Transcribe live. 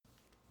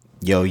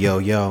Yo, yo,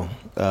 yo.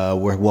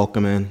 We're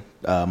welcoming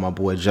my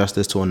boy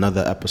Justice to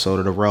another episode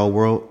of The Real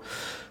World.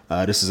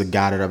 This is a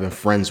guy that I've been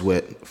friends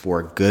with for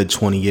a good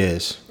 20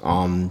 years.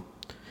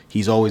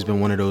 He's always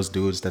been one of those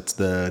dudes that's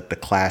the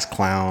class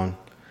clown,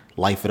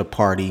 life of the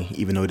party,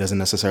 even though he doesn't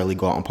necessarily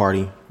go out and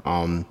party.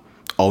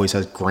 Always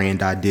has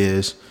grand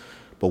ideas.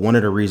 But one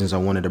of the reasons I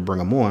wanted to bring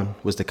him on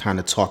was to kind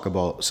of talk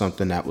about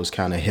something that was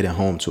kind of hitting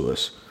home to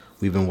us.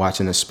 We've been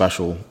watching this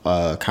special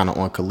kind of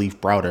on Kalief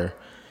Browder,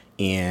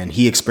 and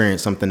he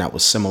experienced something that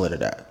was similar to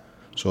that.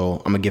 So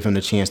I'm gonna give him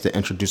the chance to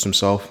introduce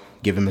himself,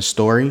 give him his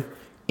story,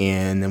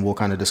 and then we'll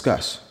kind of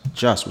discuss.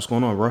 Just, what's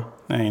going on, bro?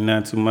 Ain't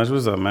not too much.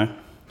 What's up, man?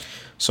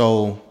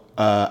 So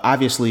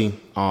obviously,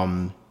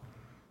 the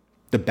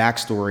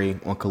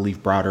backstory on Kalief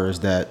Browder is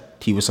that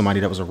he was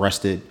somebody that was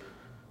arrested,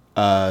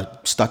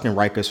 stuck in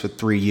Rikers for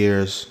 3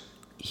 years.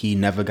 He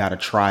never got a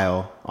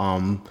trial.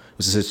 It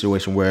was a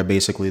situation where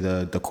basically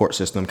the court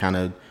system kind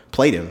of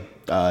played him.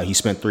 He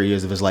spent 3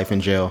 years of his life in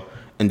jail,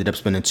 ended up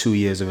spending 2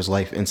 years of his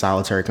life in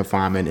solitary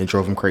confinement, and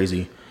drove him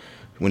crazy.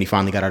 When he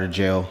finally got out of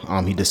jail,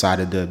 he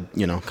decided to,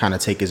 kind of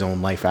take his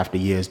own life after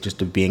years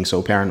just of being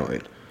so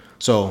paranoid.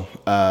 So,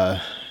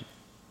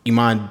 you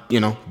mind,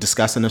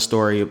 discussing the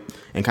story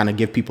and kind of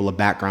give people a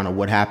background of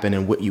what happened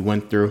and what you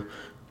went through,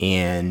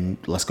 and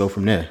let's go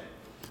from there.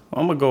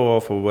 I'm going to go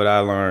off of what I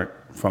learned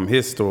from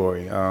his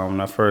story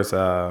when I first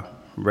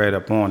read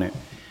up on it.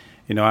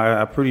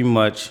 I pretty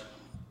much,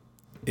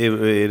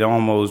 it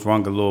almost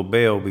rung a little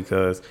bell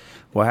because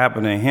what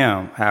happened to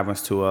him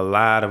happens to a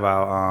lot of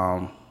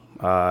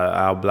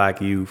our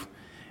black youth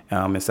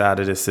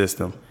inside of the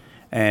system.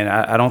 And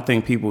I don't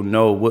think people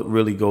know what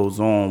really goes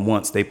on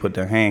once they put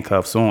the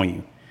handcuffs on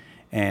you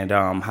and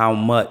how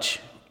much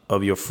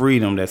of your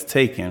freedom that's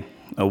taken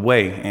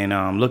away.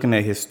 And looking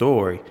at his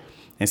story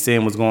and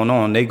seeing what's going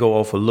on, they go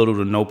off a little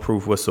to no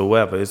proof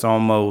whatsoever. It's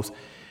almost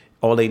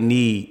all they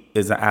need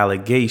is an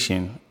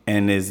allegation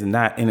and is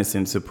not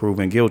innocent to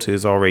proven guilty.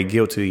 Is already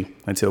guilty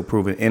until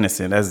proven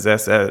innocent.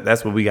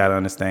 That's what we got to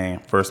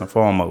understand first and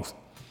foremost.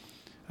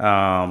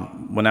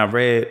 When I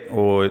read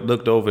or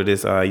looked over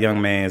this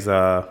young man's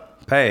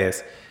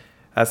past,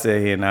 I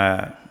said here and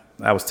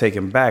I was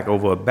taken back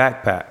over a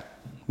backpack.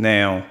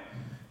 Now,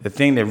 the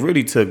thing that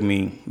really took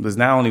me was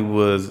not only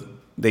was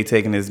they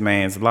taking this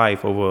man's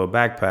life over a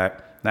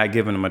backpack, not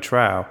giving him a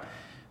trial,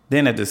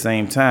 then at the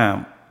same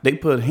time, they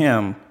put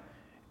him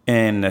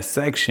in a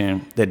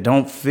section that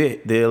don't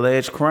fit the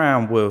alleged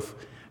crime with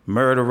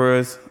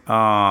murderers,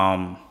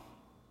 felons,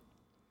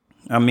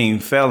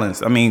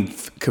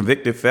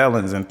 convicted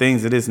felons and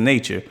things of this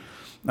nature.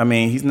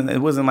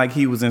 It wasn't like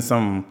he was in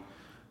some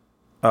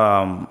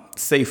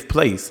safe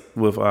place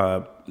with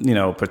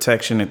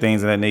protection and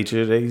things of that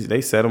nature.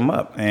 They set him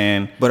up.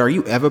 But are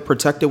you ever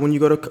protected when you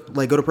go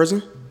to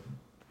prison?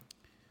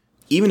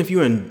 Even if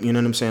you're in, you know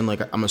what I'm saying?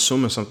 Like, I'm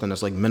assuming something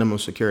that's like minimum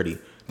security.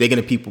 They're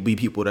gonna be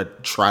people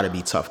that try to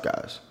be tough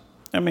guys.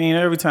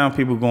 Every time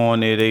people go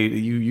in there,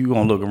 you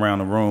gonna look around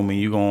the room and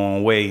you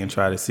gonna weigh and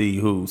try to see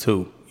who's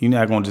who. You're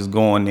not gonna just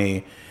go in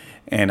there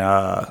and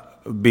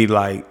be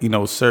like,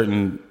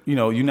 certain,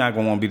 you're not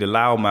gonna want to be the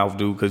loudmouth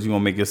dude because you're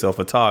gonna make yourself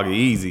a target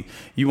easy.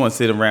 You want to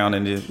sit around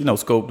and just,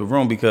 scope the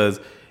room because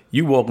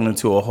you walking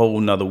into a whole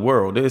nother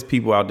world. There's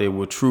people out there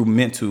with true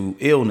mental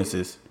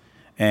illnesses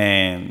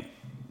and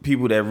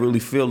people that really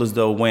feel as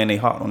though wearing their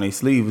heart on their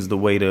sleeve is the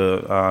way to,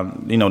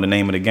 the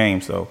name of the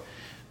game. So,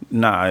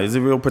 nah, is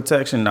it real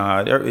protection?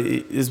 Nah,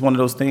 it's one of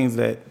those things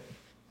that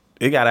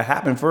it got to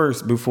happen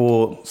first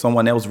before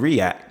someone else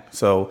react.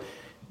 So,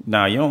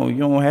 nah, you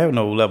don't have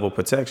no level of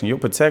protection. Your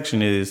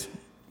protection is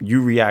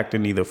you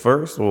reacting either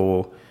first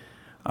or,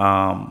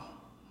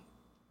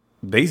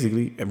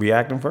 basically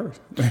reacting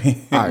first.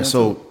 All right,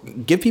 so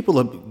give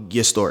people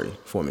your story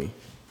for me.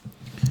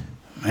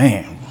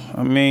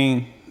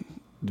 Man,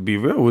 to be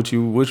real with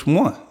you, which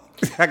one?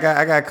 I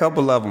got a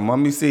couple of them. Let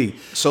me see.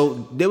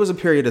 So there was a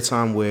period of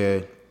time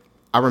where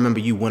I remember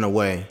you went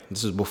away.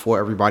 This is before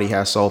everybody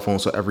had cell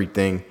phones, so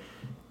everything.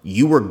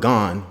 You were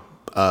gone.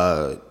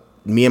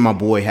 Me and my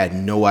boy had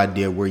no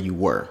idea where you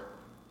were.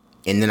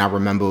 And then I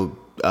remember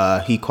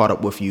he caught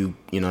up with you,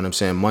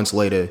 months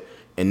later,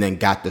 and then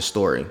got the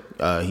story.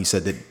 He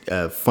said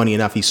that, funny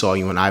enough, he saw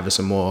you in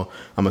Iverson Mall.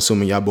 I'm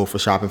assuming y'all both were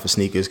shopping for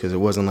sneakers because it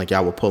wasn't like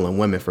y'all were pulling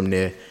women from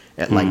there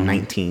at like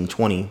 19,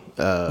 20.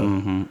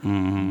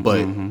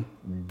 But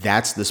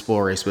that's the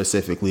story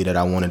specifically that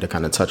I wanted to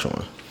kind of touch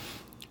on.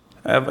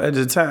 At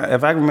the time,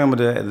 if I remember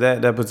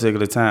that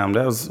particular time,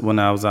 that was when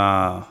I was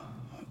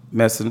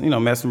messing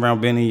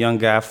around, being a young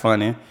guy,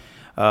 funny,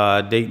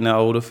 dating an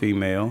older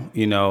female,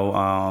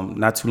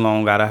 not too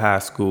long out of high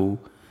school,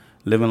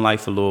 living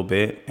life a little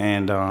bit,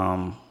 and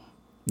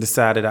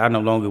decided I no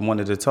longer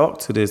wanted to talk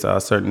to this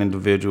certain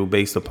individual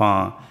based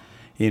upon,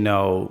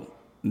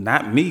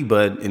 not me,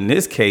 but in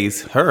this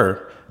case,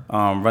 her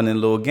running a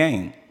little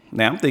game.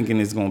 Now, I'm thinking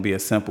it's going to be a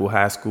simple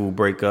high school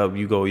breakup.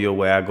 You go your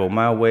way, I go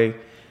my way.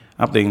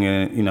 I'm thinking,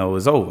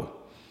 it's over.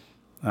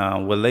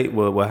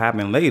 What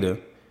happened later,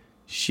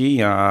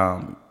 she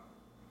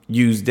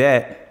used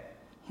that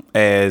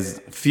as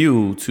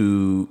fuel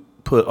to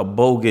put a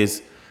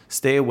bogus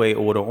stay away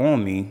order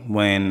on me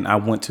when I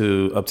went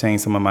to obtain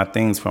some of my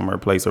things from her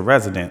place of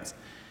residence.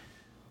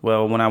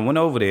 Well, when I went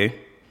over there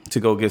to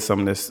go get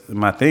some of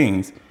my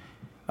things,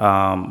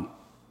 I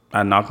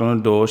knocked on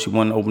the door. She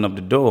wouldn't open up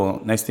the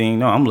door. Next thing you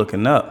know, I'm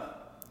looking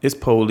up. It's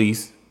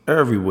police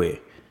everywhere.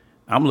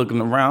 I'm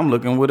looking around. I'm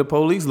looking where the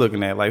police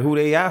looking at, like who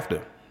they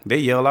after. They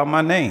yell out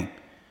my name.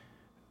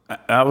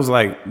 I was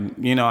like,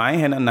 I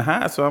ain't had nothing to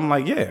hide, so I'm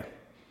like, yeah.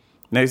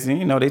 Next thing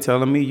you know, they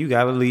telling me you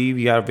gotta leave,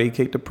 you gotta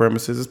vacate the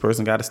premises. This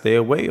person got a stay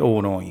away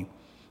order on you.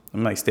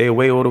 I'm like, stay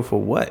away order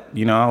for what?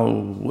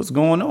 What's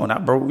going on? I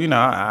broke,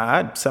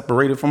 I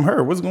separated from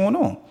her. What's going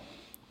on?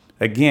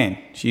 Again,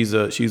 she's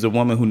a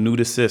woman who knew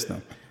the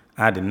system.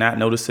 I did not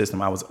know the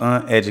system. I was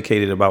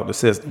uneducated about the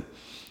system.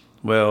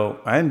 Well,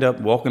 I ended up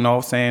walking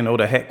off saying, oh,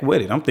 the heck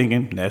with it. I'm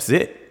thinking, that's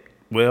it.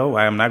 Well,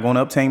 I am not going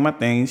to obtain my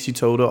things. She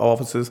told the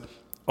officers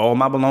all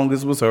my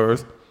belongings was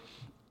hers.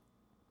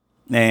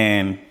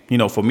 And,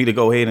 for me to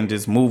go ahead and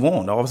just move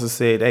on. The officer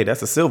said, hey,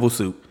 that's a civil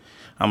suit.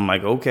 I'm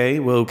like, okay,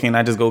 well, can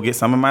I just go get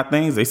some of my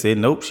things? They said,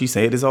 nope. She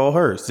said it's all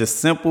hers. Just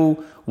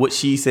simple. What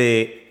she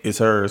said is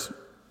hers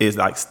is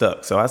like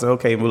stuck. So I said,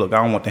 okay, well, look,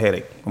 I don't want the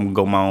headache. I'm going to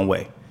go my own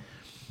way.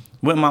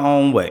 Went my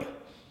own way.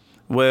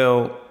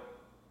 Well,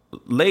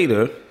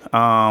 later,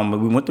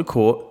 we went to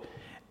court,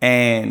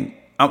 and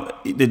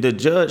the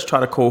judge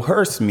tried to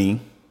coerce me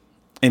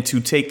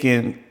into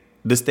taking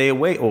the stay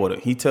away order.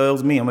 He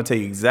tells me, I'm going to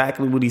tell you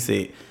exactly what he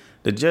said.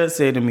 The judge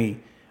said to me,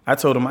 I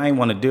told him I ain't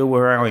want to deal with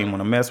her. I don't even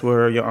want to mess with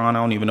her, Your Honor.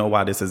 I don't even know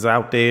why this is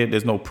out there.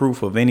 There's no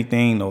proof of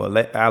anything,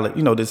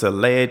 this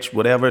alleged,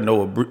 whatever,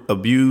 no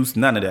abuse,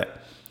 none of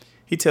that.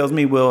 He tells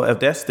me, well, if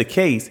that's the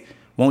case,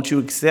 won't you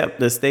accept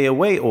the stay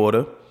away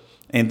order?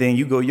 And then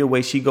you go your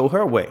way, she go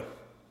her way.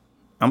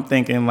 I'm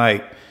thinking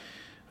like,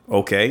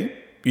 okay,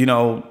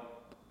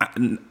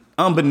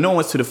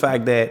 unbeknownst to the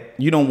fact that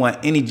you don't want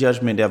any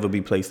judgment to ever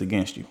be placed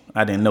against you.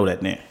 I didn't know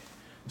that then.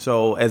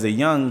 So as a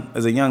young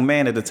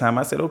man at the time,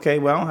 I said, okay,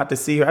 well, I don't have to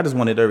see her. I just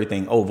wanted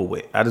everything over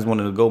with. I just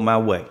wanted to go my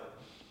way.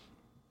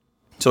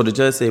 So the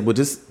judge said, well,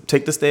 just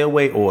take the stay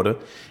away order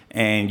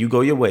and you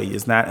go your way.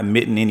 It's not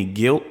admitting any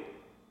guilt.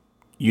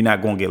 You're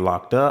not going to get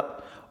locked up.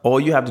 All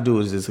you have to do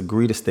is just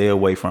agree to stay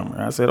away from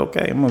her. I said,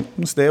 okay, I'm going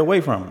to stay away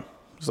from her.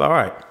 It's all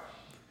right.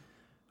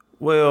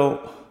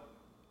 Well,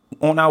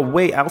 on our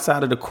way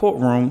outside of the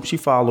courtroom, she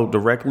followed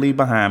directly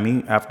behind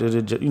me after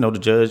the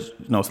judge,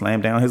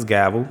 slammed down his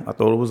gavel. I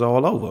thought it was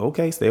all over.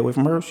 Okay, stay away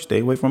from her. She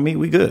stay away from me.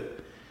 We good.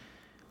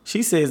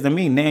 She says to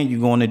me, now you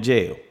going to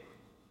jail.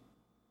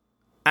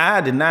 I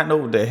did not know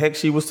what the heck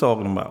she was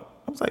talking about.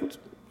 I was like,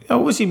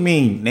 what she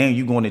mean? Now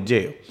you going to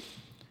jail?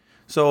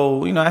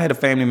 So, I had a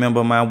family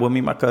member of mine with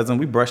me, my cousin.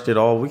 We brushed it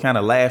off. We kind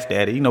of laughed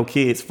at it.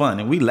 Kids fun.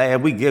 And we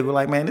laughed. We giggled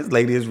like, man, this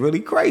lady is really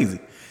crazy.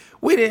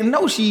 We didn't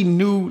know she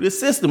knew the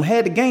system,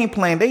 had the game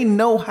plan. They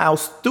know how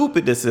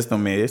stupid the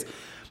system is,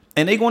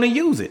 and they're going to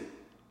use it.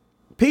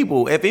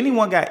 People, if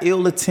anyone got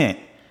ill intent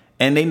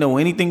and they know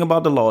anything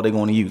about the law, they're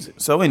going to use it.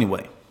 So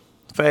anyway,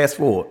 fast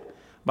forward.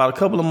 About a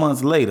couple of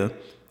months later,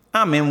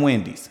 I'm in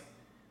Wendy's.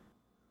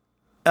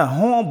 A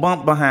horn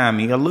bumped behind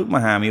me. I looked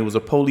behind me. It was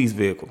a police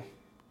vehicle.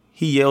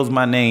 He yells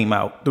my name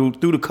out through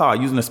the car,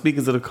 using the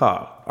speakers of the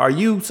car. Are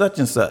you such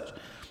and such?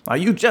 Are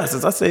you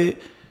Justice?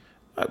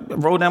 I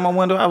rolled down my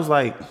window.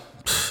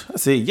 I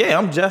said, yeah,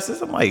 I'm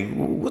Justice. I'm like,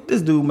 what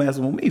this dude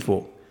messing with me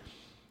for?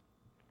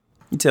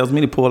 He tells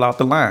me to pull out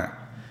the line.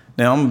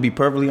 Now, I'm going to be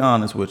perfectly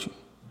honest with you.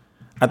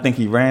 I think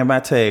he ran my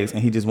tags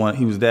and he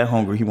was that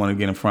hungry he wanted to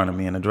get in front of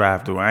me in the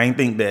drive-thru. I ain't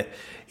think that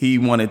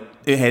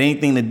it had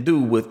anything to do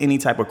with any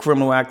type of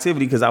criminal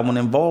activity because I wasn't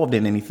involved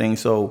in anything.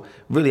 So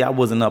really, I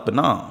wasn't up in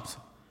arms.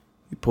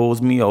 He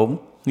pulls me over.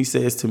 He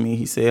says to me,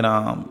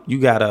 you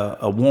got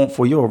a warrant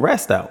for your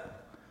arrest out.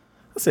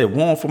 I said,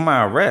 warrant for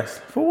my arrest?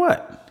 For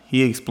what?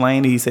 He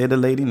explained, he said the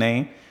lady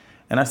name.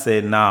 And I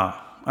said, nah.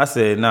 I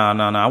said, nah.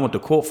 I went to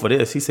court for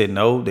this. He said,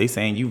 no, they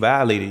saying you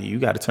violated. You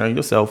got to turn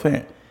yourself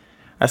in.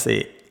 I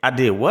said, I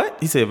did what?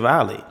 He said,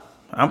 violate.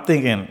 I'm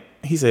thinking,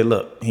 he said,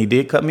 look, he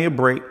did cut me a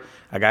break.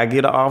 I got to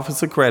get an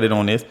officer credit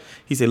on this.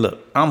 He said,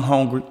 look, I'm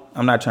hungry.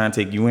 I'm not trying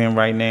to take you in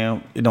right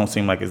now. It don't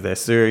seem like it's that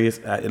serious.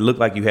 It looked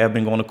like you have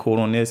been going to court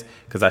on this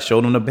because I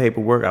showed him the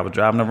paperwork. I was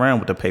driving around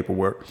with the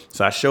paperwork.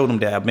 So I showed him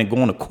that I've been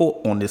going to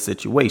court on this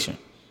situation.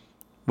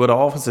 What the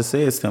officer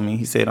says to me,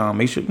 he said,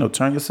 make sure,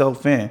 turn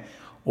yourself in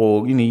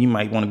or, you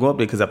might want to go up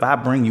there because if I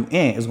bring you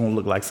in, it's going to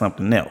look like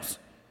something else.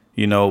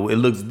 It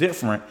looks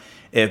different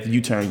if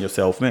you turn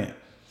yourself in.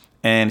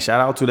 And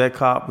shout out to that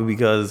cop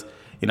because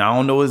I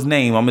don't know his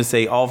name. I'm going to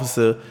say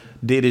officer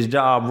did his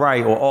job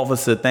right or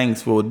officer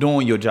thanks for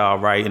doing your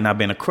job right. And I've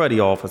been a cruddy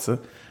officer.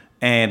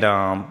 And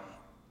I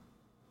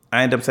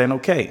end up saying,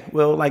 okay,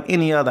 well, like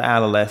any other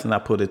adolescent, I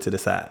put it to the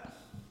side.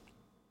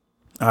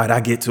 All right,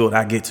 I get to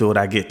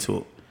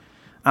it.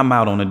 I'm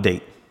out on a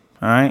date.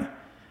 All right.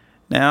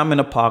 Now I'm in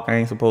the park. I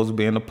ain't supposed to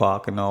be in the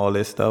park and all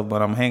this stuff,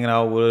 but I'm hanging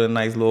out with a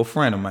nice little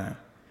friend of mine.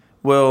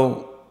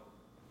 Well,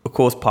 of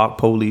course, park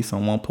police,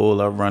 someone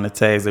pull up, run the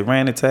tags. They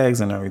ran the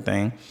tags and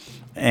everything.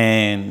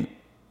 And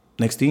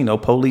next thing you know,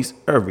 police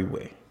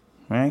everywhere.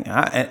 right?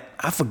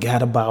 I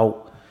forgot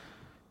about,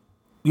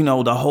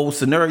 the whole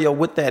scenario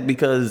with that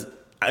because,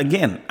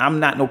 again, I'm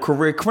not no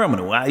career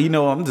criminal.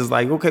 I'm just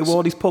like, okay, well,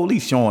 all these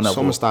police showing up.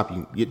 So I'm gonna stop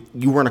you.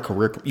 You weren't a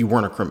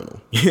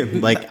criminal.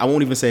 Like, I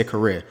won't even say a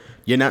career.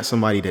 You're not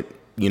somebody that,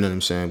 you know what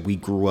I'm saying, we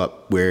grew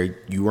up where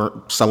you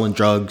weren't selling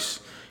drugs,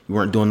 you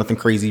weren't doing nothing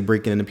crazy,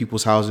 breaking into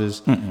people's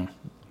houses.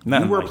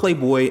 You were a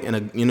playboy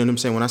and you know what I'm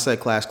saying? When I said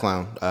class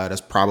clown,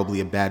 that's probably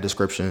a bad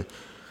description.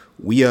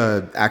 We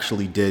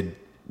actually did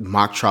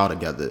mock trial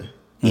together.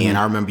 And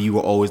I remember you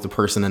were always the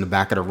person in the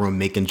back of the room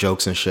making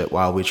jokes and shit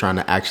while we're trying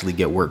to actually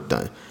get work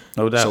done.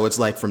 No doubt. So it's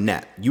like from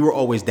that, you were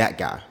always that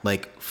guy,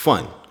 like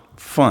fun.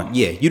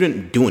 Yeah, you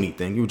didn't do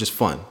anything. You were just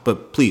fun.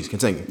 But please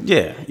continue.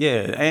 Yeah.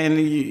 And,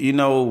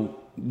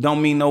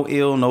 don't mean no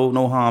ill,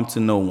 no harm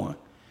to no one.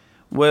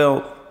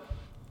 Well,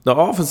 the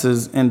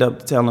officers end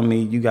up telling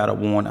me you got a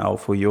warrant out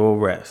for your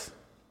arrest.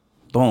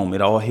 Boom,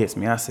 it all hits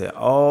me. I said,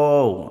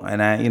 oh,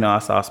 and I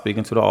started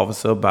speaking to the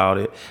officer about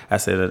it. I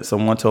said,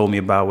 someone told me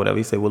about whatever.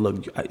 He said, well,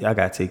 look, I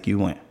got to take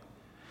you in.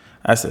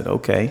 I said,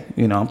 okay.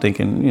 I'm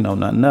thinking,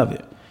 nothing of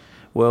it.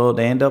 Well,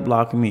 they end up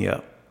locking me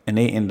up and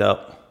they end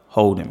up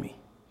holding me.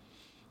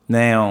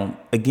 Now,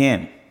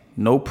 again,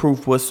 no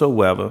proof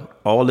whatsoever.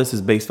 All this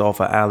is based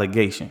off of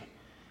allegation.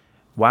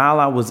 While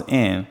I was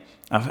in,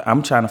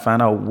 I'm trying to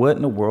find out what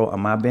in the world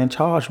am I being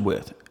charged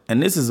with.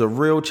 And this is a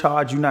real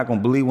charge. You're not going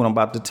to believe what I'm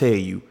about to tell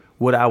you.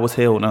 What I was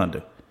held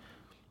under.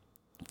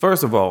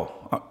 First of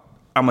all,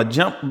 I'm going to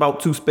jump about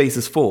 2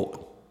 spaces forward.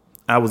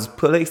 I was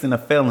placed in a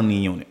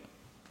felony unit.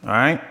 All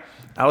right.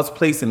 I was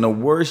placed in the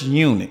worst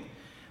unit,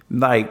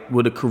 like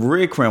where the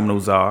career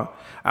criminals are.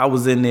 I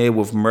was in there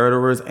with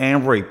murderers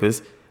and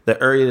rapists,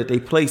 the area that they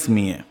placed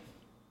me in.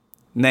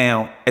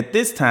 Now, at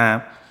this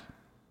time,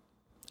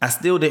 I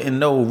still didn't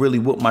know really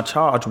what my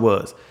charge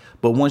was.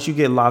 But once you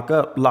get locked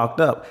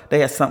up, they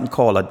had something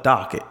called a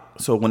docket.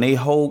 So when they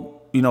hold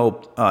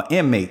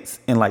inmates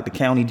in like the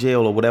county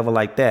jail or whatever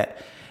like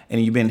that,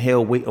 and you've been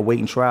held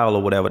awaiting trial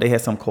or whatever, they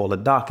had something called a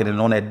docket. And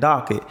on that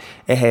docket,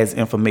 it has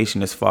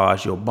information as far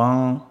as your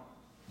bond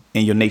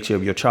and your nature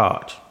of your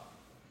charge.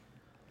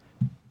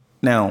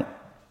 Now,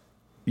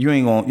 you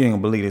ain't gonna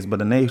believe this, but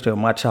the nature of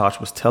my charge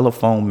was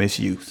telephone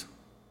misuse.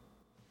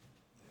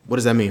 What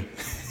does that mean?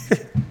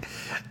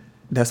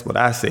 That's what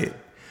I said.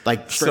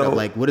 Like straight up,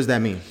 like what does that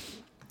mean?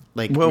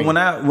 Like, well,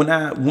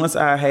 once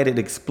I had it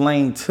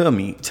explained to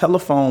me,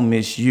 telephone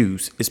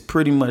misuse is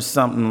pretty much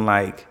something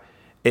like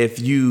if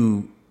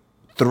you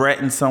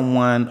threaten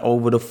someone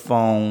over the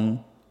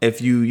phone,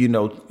 if you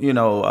want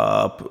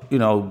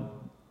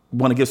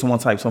to give someone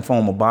some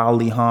form of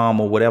bodily harm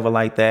or whatever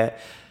like that.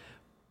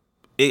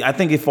 I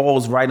think it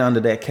falls right under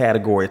that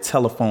category,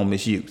 telephone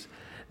misuse.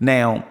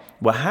 Now,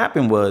 what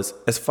happened was,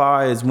 as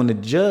far as when the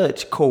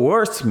judge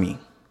coerced me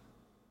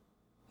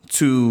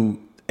to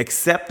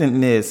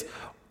accepting this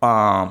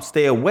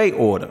stay away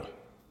order,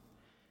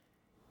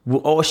 well,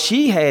 all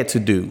she had to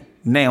do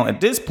now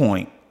at this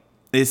point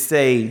is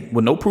say,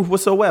 with no proof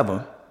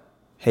whatsoever,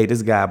 hey,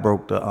 this guy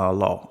broke the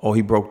law, or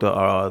he broke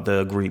the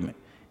agreement.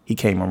 He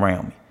came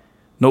around me.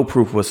 No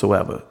proof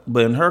whatsoever.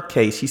 But in her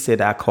case, she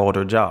said I called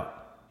her job.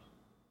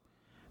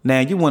 Now,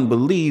 you wouldn't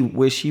believe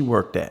where she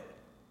worked at.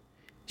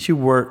 She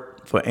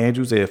worked for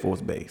Andrews Air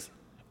Force Base.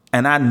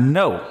 And I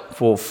know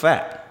for a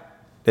fact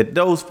that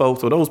those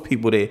folks or those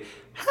people there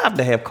have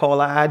to have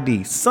caller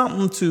ID,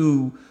 something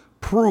to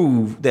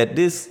prove that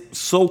this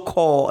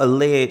so-called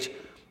alleged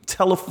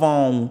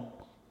telephone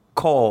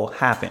call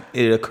happened.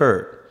 It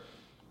occurred.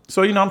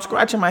 So, I'm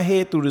scratching my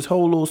head through this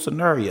whole little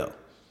scenario.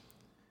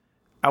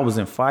 I was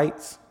in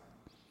fights.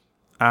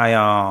 I,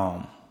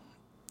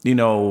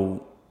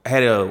 had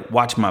to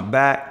watch my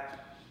back.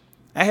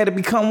 I had to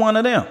become one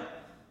of them.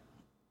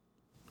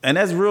 And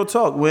that's real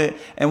talk. When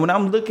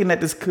I'm looking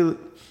at this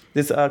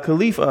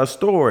Kalief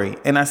story,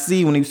 and I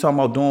see when he was talking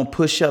about doing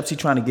push-ups, he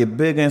trying to get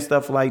bigger and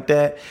stuff like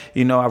that.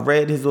 I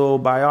read his little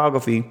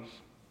biography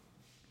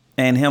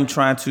and him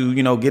trying to,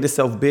 get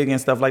himself big and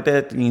stuff like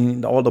that.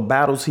 And all the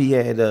battles he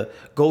had to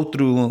go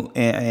through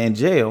in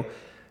jail.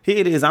 Here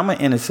it is. I'm an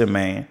innocent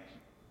man.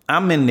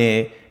 I'm in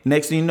there.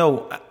 Next thing you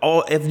know,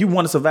 if you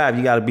want to survive,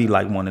 you got to be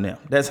like one of them.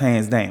 That's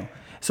hands down.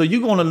 So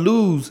you're going to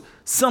lose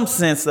some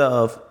sense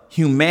of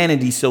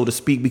humanity, so to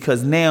speak,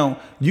 because now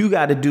you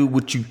got to do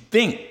what you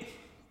think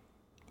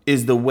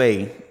is the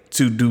way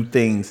to do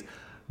things,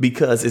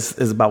 because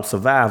it's about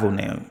survival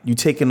now. You're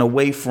taking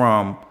away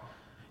from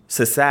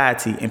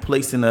society and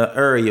placed in an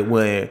area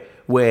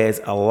whereas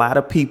a lot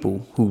of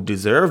people who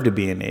deserve to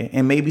be in there,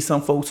 and maybe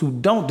some folks who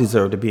don't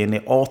deserve to be in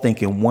there, all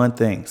thinking one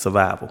thing: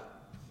 survival.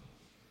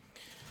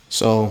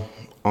 So,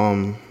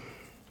 man,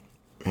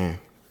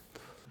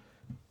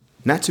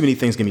 not too many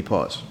things give me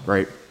pause,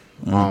 right?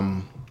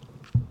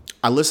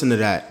 I listen to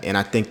that and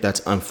I think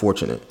that's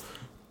unfortunate.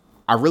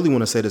 I really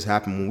want to say this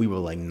happened when we were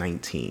like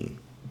 19.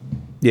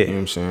 Yeah. You know what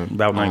I'm saying?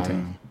 About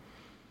 19.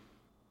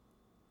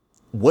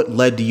 What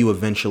led to you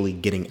eventually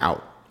getting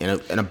out?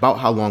 And about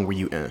how long were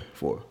you in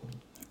for?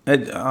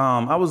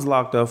 I was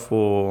locked up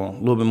for a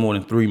little bit more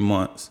than 3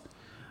 months.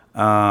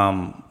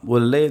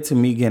 What led to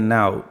me getting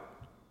out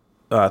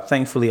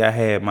thankfully I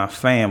had my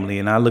family,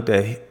 and I looked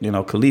at,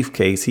 Kalief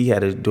case. He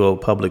had to do a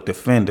public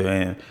defender,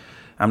 and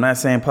I'm not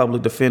saying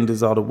public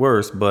defenders are the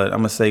worst, but I'm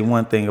gonna say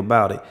one thing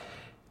about it.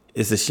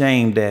 It's a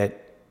shame that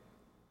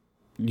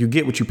you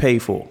get what you pay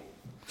for.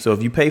 So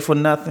if you pay for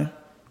nothing,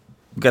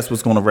 guess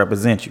what's going to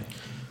represent you?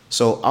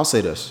 So I'll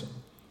say this.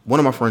 One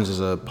of my friends is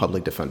a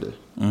public defender.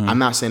 Mm-hmm. I'm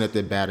not saying that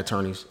they're bad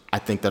attorneys. I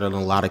think that in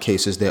a lot of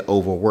cases they're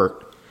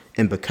overworked.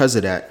 And because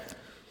of that,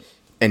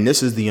 and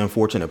this is the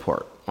unfortunate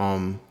part,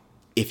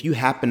 if you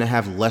happen to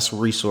have less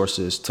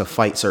resources to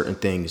fight certain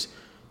things,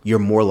 you're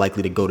more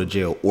likely to go to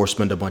jail or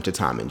spend a bunch of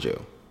time in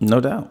jail. No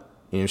doubt.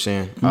 You know what I'm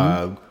saying?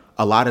 Mm-hmm.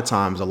 A lot of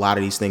times, a lot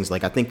of these things,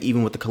 like I think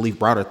even with the Kalief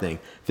Browder thing,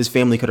 if his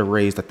family could have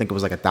raised, I think it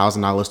was like $1,000,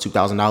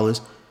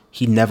 $2,000,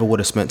 he never would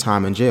have spent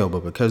time in jail.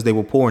 But because they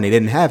were poor and they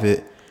didn't have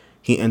it,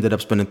 he ended up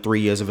spending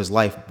 3 years of his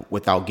life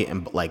without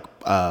getting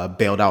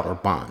bailed out or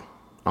bond.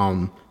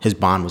 His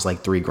bond was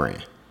like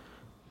 $3,000.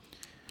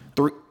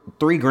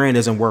 $3,000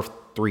 isn't worth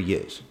 3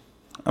 years.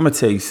 I'm gonna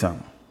tell you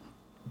something.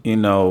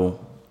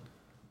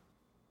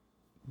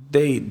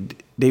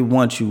 They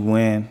want you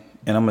win,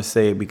 and I'm gonna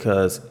say it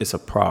because it's a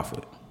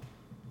profit.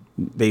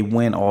 They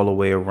win all the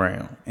way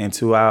around, and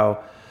to our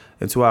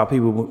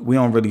people, we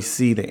don't really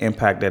see the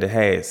impact that it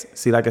has.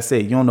 See, like I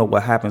said, you don't know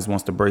what happens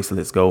once the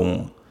bracelets go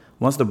on.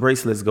 Once the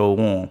bracelets go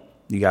on,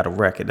 you got a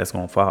record that's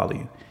gonna follow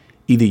you.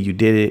 Either you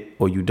did it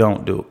or you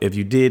don't do it. If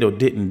you did or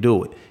didn't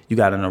do it, you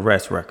got an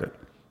arrest record.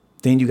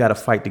 Then you got to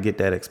fight to get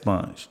that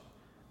expunged.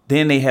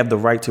 Then they have the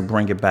right to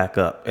bring it back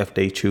up if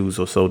they choose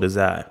or so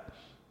desire.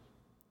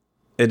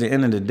 At the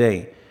end of the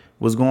day,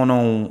 what's going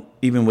on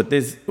even with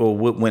this, or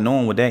what went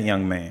on with that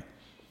young man,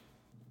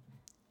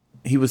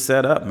 he was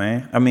set up,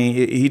 man. I mean,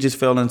 he just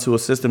fell into a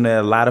system that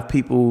a lot of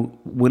people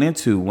went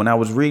into. When I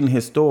was reading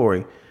his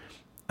story,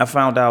 I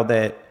found out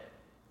that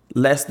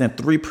less than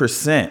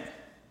 3%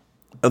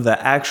 of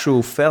the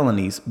actual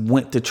felonies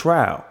went to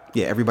trial.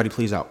 Yeah, everybody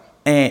pleads out.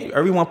 And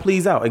everyone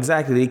pleads out.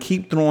 Exactly. They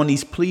keep throwing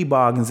these plea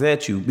bargains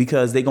at you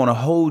because they're going to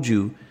hold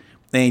you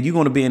and you're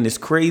going to be in this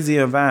crazy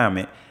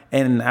environment.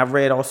 And I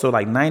read also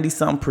like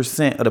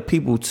 90-something% of the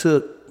people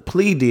took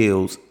plea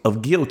deals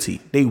of guilty.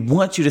 They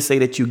want you to say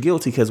that you're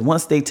guilty because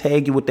once they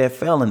tag you with that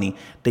felony,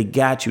 they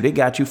got you. They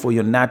got you for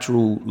your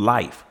natural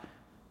life.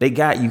 They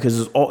got you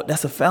because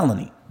that's a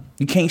felony.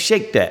 You can't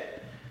shake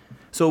that.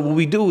 So what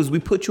we do is we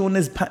put you in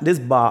this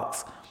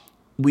box.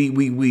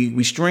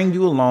 We string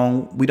you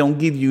along. We don't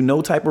give you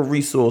no type of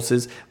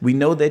resources. We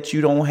know that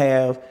you don't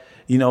have,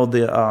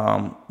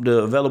 the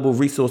available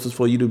resources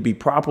for you to be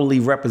properly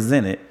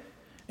represented.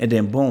 And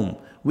then boom,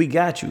 we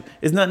got you.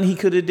 It's nothing he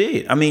could have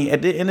did. I mean,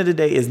 at the end of the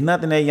day, it's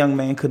nothing that young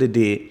man could have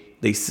did.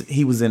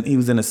 He was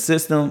in a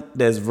system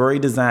that's very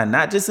designed,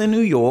 not just in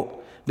New York.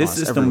 This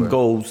system everywhere.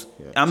 Goes.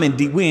 Yeah,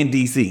 we're in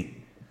DC.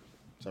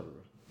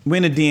 We're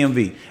in the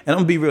DMV, and I'm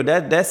gonna be real.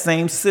 That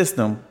same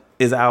system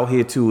is out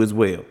here too as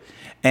well.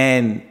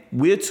 And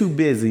we're too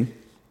busy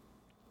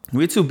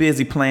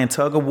playing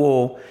tug of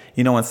war,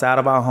 inside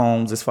of our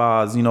homes as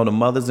far as, the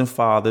mothers and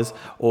fathers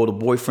or the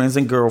boyfriends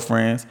and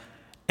girlfriends.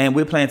 And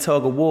we're playing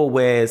tug of war,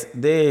 whereas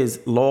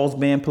there's laws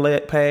being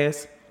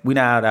passed. We're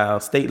not at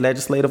our state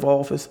legislative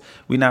office.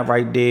 We're not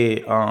right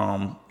there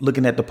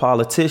looking at the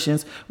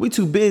politicians. We're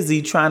too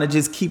busy trying to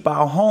just keep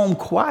our home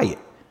quiet,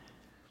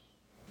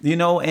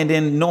 and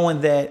then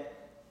knowing that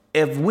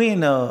if we're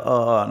in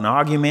an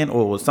argument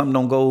or something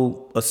don't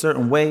go a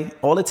certain way,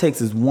 all it takes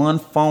is one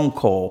phone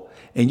call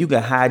and you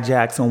can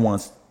hijack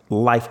someone's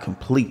life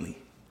completely.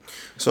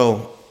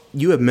 So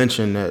you have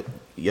mentioned that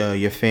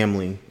your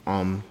family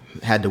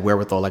had the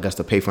wherewithal, I guess,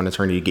 to pay for an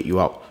attorney to get you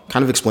out.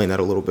 Kind of explain that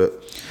a little bit.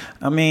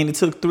 I mean, it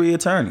took 3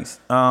 attorneys.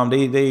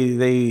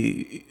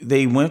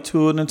 They went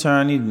to an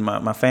attorney.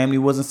 My family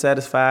wasn't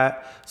satisfied,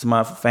 so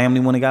my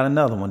family went and got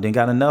another one. Then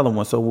got another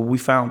one. So what we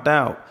found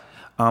out,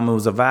 it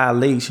was a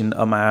violation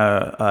of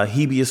my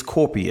habeas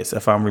corpus,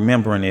 if I'm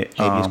remembering it.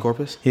 Habeas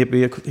corpus?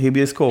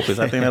 Habeas corpus.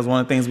 I think that's one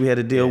of the things we had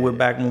to deal with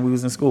back when we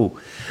was in school.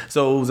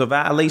 So it was a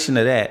violation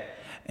of that.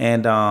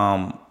 And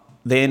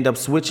they ended up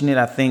switching it,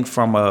 I think,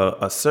 from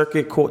a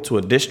circuit court to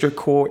a district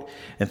court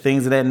and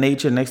things of that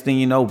nature. Next thing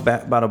you know,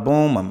 bada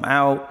boom, I'm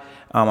out.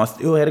 I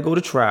still had to go to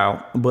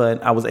trial,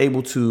 but I was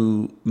able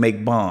to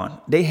make bond.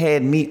 They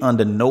had me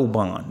under no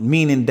bond,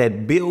 meaning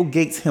that Bill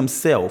Gates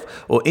himself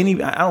or I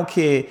don't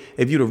care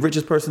if you're the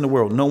richest person in the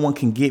world, no one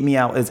can get me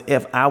out as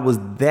if I was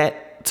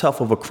that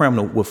tough of a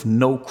criminal with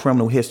no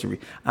criminal history.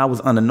 I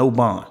was under no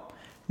bond.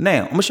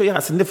 Now, I'm going to show you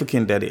how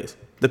significant that is.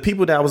 The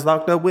people that I was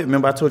locked up with,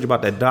 remember I told you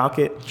about that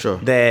docket? Sure.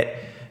 That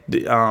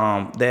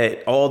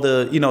all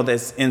the,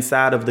 that's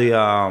inside of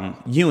the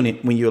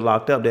unit when you're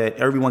locked up, that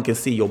everyone can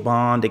see your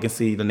bond, they can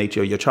see the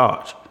nature of your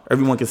charge.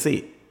 Everyone can see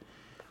it.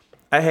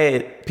 I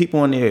had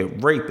people in there,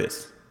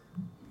 rapists,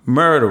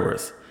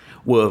 murderers,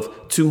 with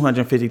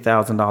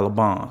 $250,000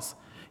 bonds,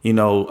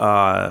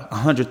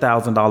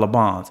 $100,000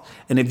 bonds.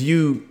 And if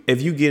you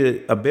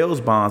get a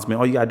bail's bondsman,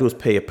 all you gotta do is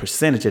pay a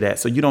percentage of that.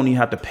 So you don't even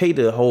have to pay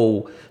the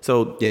whole.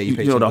 So yeah, you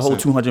pay the whole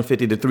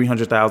 $250,000 to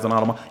 $300,000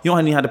 bond. You don't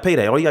even have to pay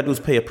that. All you gotta do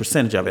is pay a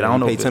percentage of it. Yeah, I don't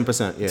know. Pay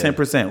 10%. Yeah.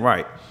 10%,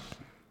 right?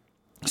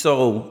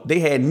 So they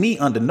had me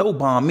under no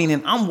bond,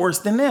 meaning I'm worse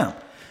than them.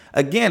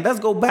 Again, let's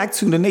go back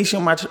to the nature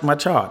of my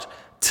charge.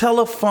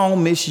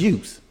 Telephone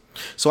misuse.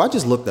 So I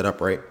just looked that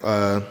up, right?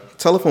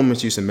 Telephone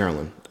misuse in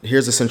Maryland.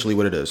 Here's essentially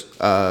what it is.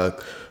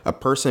 A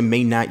person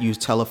may not use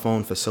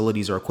telephone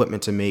facilities or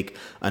equipment to make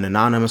an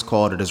anonymous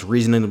call that is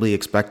reasonably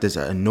expected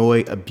to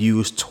annoy,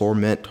 abuse,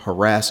 torment,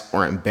 harass,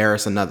 or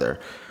embarrass another.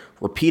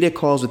 Repeated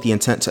calls with the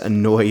intent to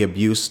annoy,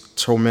 abuse,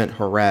 torment,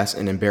 harass,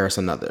 and embarrass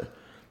another.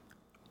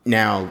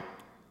 Now,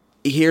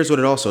 here's what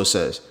it also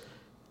says.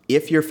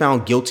 If you're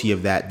found guilty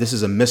of that, this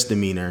is a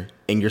misdemeanor,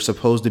 and you're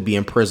supposed to be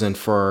in prison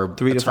for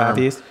 3 to 5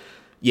 years.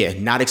 Yeah,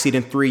 not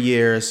exceeding 3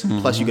 years,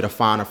 plus you get a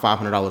fine of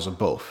 $500 or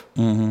both.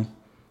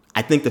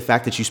 I think the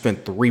fact that you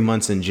spent 3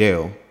 months in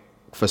jail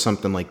for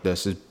something like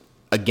this is,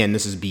 again,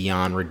 this is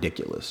beyond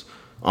ridiculous.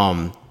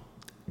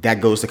 That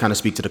goes to kind of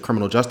speak to the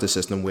criminal justice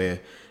system, where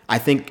I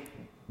think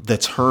the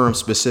term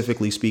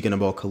specifically speaking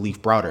about Kalief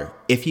Browder,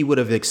 if he would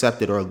have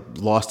accepted or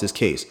lost his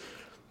case,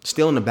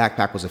 stealing the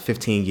backpack was a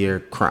 15-year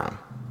crime.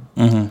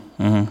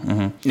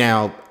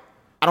 Now,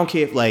 I don't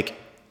care if, like,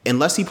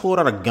 unless he pulled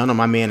out a gun on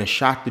my man and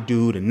shot the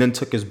dude and then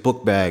took his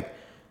book bag,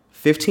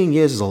 15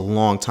 years is a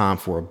long time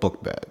for a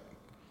book bag.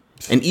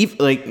 And even,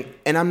 like,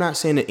 and I'm not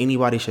saying that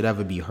anybody should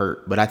ever be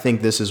hurt, but I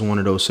think this is one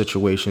of those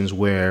situations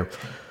where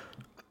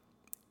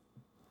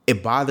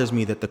it bothers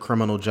me that the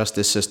criminal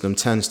justice system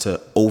tends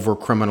to over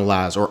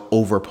criminalize or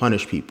over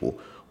punish people.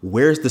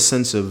 Where's the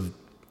sense of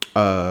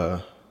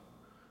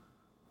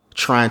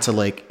trying to,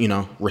 like, you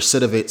know,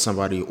 recidivate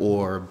somebody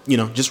or, you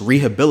know, just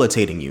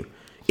rehabilitating you?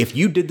 If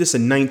you did this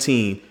in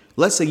 19,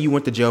 let's say you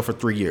went to jail for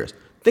 3 years.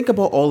 Think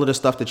about all of the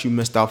stuff that you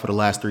missed out for the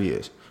last 3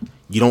 years.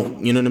 You know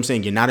what I'm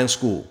saying? You're not in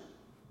school.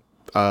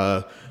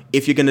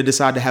 If you're going to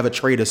decide to have a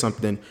trade or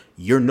something,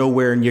 you're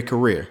nowhere in your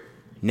career.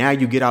 Now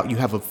you get out, you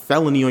have a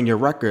felony on your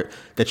record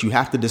that you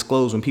have to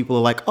disclose when people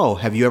are like, oh,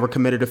 have you ever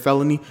committed a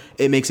felony?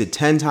 It makes it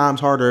 10 times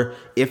harder,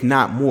 if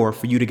not more,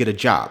 for you to get a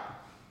job.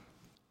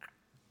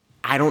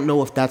 I don't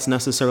know if that's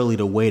necessarily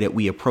the way that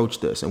we approach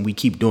this and we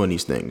keep doing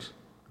these things.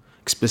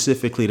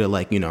 Specifically to,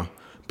 like, you know,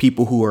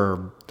 people who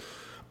are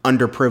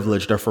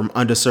underprivileged or from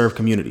underserved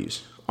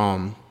communities.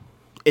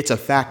 It's a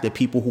fact that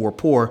people who are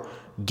poor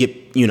get,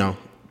 you know,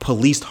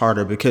 policed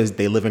harder because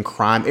they live in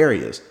crime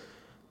areas.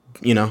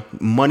 You know,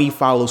 money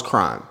follows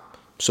crime.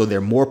 So there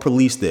are more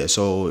police there.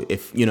 So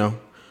if, you know,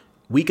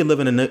 we could live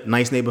in a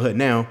nice neighborhood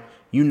now,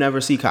 you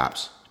never see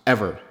cops,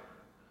 ever.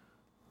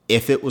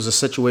 If it was a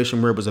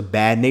situation where it was a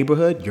bad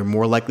neighborhood, you're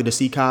more likely to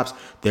see cops.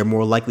 They're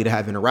more likely to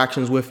have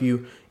interactions with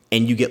you.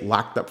 And you get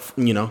locked up,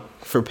 you know,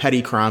 for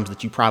petty crimes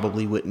that you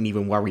probably wouldn't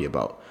even worry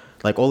about.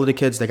 Like all of the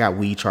kids that got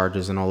weed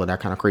charges and all of that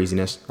kind of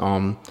craziness.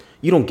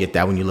 You don't get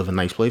that when you live in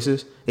nice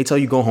places. They tell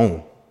you go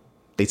home.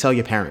 They tell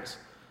your parents.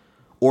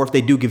 Or if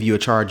they do give you a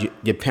charge,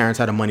 your parents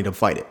had the money to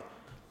fight it.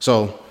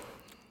 So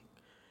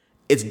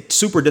it's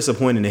super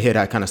disappointing to hear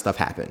that kind of stuff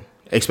happen,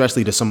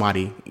 especially to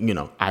somebody, you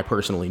know, I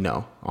personally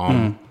know,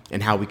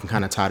 and how we can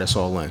kind of tie this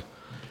all in.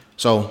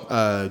 So,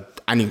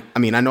 I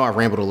mean, I know I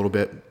rambled a little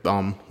bit.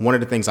 One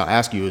of the things I'll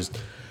ask you is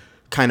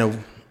kind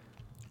of,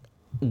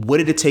 what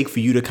did it take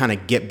for you to kind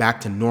of get back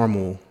to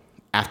normal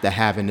after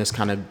having this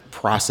kind of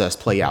process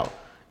play out?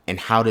 And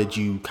how did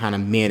you kind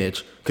of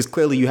manage? Because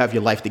clearly you have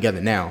your life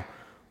together now.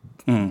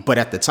 But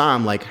at the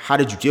time, like, how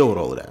did you deal with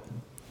all of that?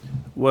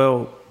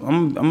 Well,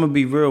 I'm going to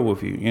be real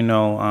with you. You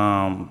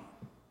know,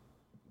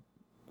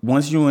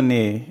 once you're in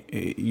there,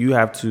 you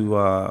have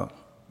to,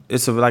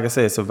 like I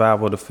said,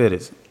 survival of the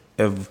fittest.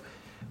 If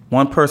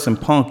one person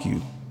punk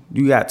you,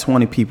 you got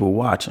 20 people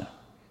watching,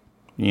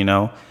 you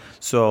know?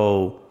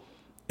 So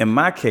in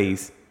my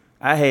case,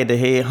 I had the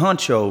head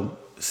honcho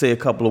say a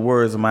couple of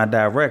words in my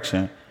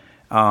direction.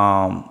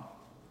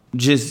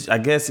 Just, I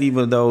guess,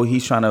 even though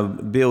he's trying to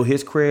build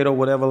his cred or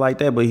whatever like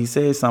that, but he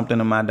said something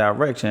in my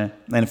direction.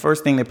 And the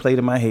first thing that played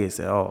in my head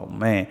said, oh,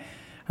 man,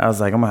 I was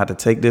like, I'm going to have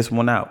to take this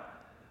one out.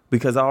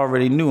 Because I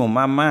already knew in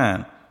my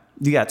mind,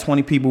 you got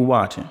 20 people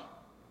watching.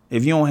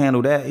 If you don't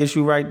handle that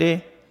issue right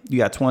there, you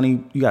got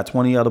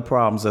 20 other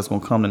problems that's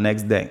going to come the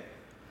next day.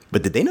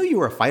 But did they know you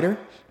were a fighter?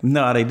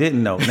 No, they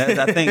didn't know.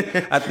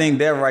 I think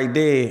that right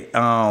there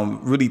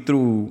really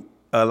threw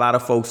a lot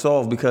of folks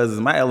off, because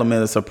my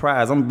element of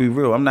surprise. I'm going to be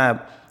real.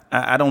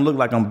 I don't look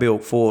like I'm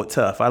built for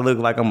tough. I look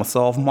like I'm a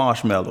soft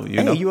marshmallow.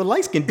 You know, you a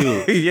light-skinned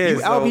dude. Yeah,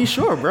 I'll be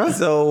sure, bro.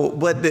 So,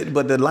 but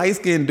the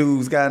light-skinned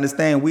dudes gotta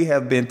understand, we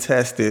have been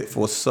tested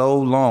for so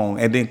long,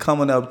 and then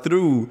coming up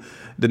through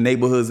the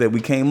neighborhoods that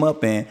we came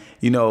up in,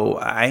 you know,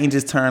 I ain't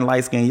just turned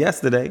light-skinned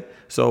yesterday.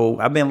 So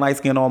I've been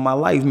light-skinned all my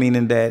life,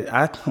 meaning that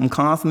I'm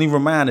constantly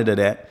reminded of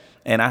that.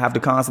 And I have to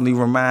constantly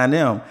remind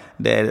them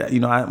that, you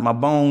know, my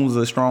bones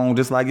are strong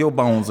just like your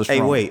bones are strong.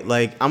 Hey, wait,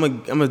 like,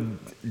 I'm gonna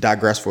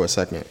digress for a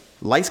second.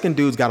 Light-skinned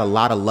dudes got a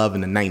lot of love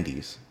in the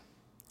 90s.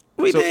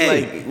 We did.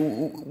 Like,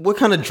 what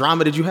kind of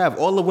drama did you have?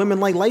 All the women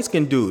like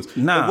light-skinned dudes.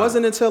 Nah. It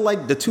wasn't until,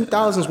 like, the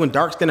 2000s when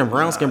dark-skinned and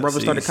brown-skinned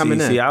brothers started coming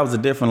in. See, I was a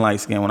different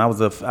light-skinned. When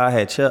I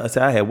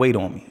had weight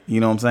on me. You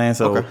know what I'm saying?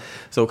 So, okay.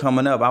 So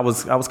coming up, I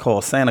was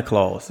called Santa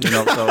Claus. You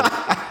know,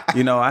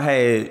 You know, I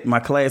had my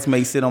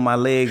classmates sit on my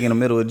leg in the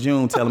middle of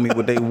June telling me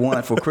what they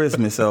want for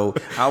Christmas. So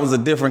I was a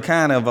different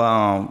kind of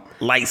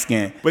light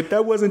skin. But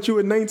that wasn't you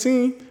at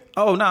 19?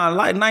 Oh, no,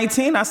 like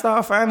 19, I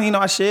started finally,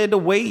 I shed the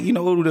weight,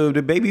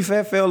 the baby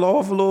fat fell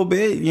off a little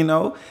bit,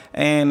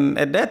 and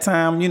at that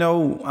time,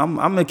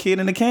 I'm a kid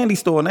in the candy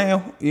store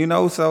now,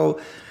 so,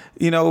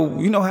 you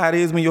know how it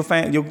is when your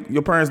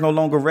parents no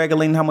longer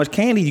regulating how much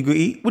candy you can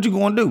eat. What you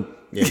gonna do?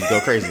 Yeah, you go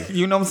crazy.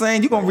 You know what I'm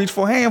saying? You're gonna reach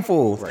for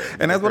handfuls, right.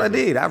 And that's what I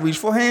did. I reached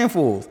for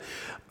handfuls,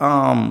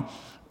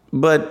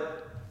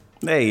 but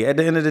hey, at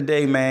the end of the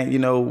day, man,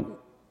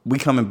 we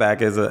coming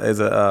back as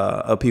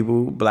a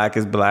people, black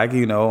is black,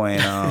 and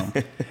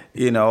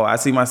I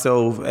see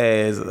myself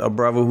as a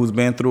brother who's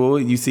been through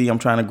it. You see, I'm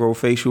trying to grow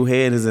facial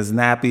hair. It's as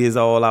nappy as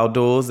all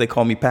outdoors. They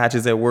call me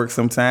patches at work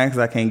sometimes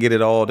because I can't get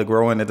it all to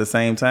grow in at the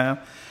same time.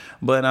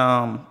 But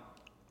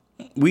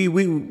we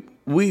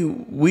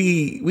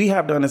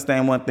have to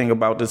understand one thing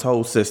about this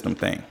whole system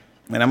thing,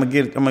 and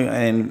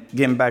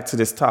getting back to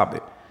this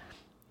topic.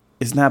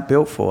 It's not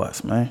built for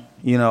us, man.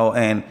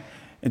 And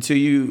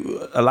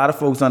until a lot of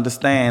folks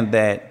understand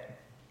that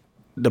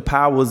the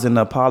powers and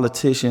the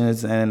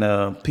politicians and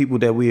the people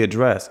that we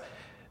address,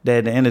 that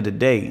at the end of the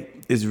day,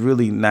 is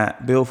really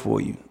not built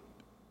for you.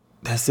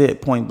 That's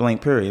it, point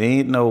blank, period. There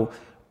ain't no,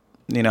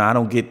 I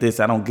don't get this,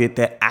 I don't get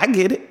that. I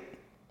get it.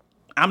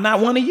 I'm not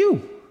one of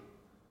you.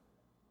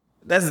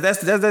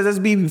 Let's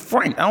be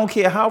frank. I don't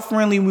care how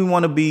friendly we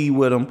want to be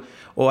with them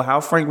or how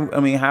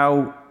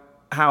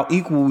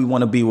equal we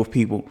want to be with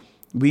people.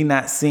 We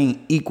not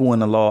seen equal in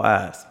the law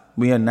eyes.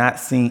 We are not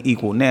seen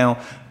equal. Now,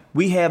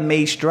 we have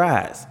made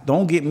strides.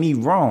 Don't get me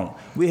wrong.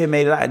 We have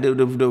made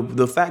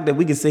the fact that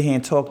we can sit here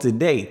and talk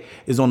today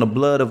is on the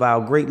blood of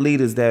our great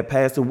leaders that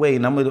passed away.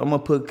 And I'm gonna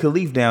put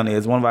Kalief down there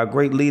as one of our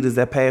great leaders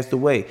that passed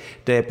away,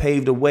 that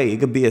paved the way.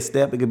 It could be a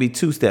step, it could be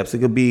 2 steps, it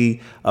could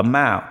be a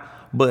mile.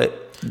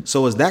 But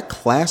so is that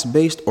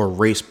class-based or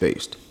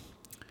race-based?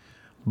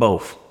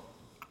 Both.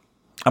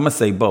 I'm gonna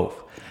say both.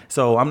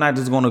 So I'm not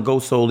just gonna go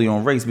solely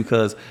on race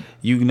because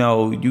you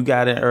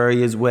got in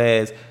areas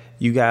where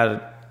you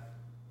got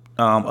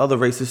other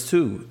races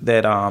too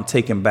that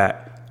taken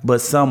back, but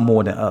some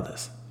more than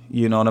others.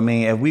 You know what I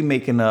mean? If we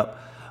making up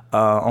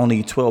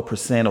only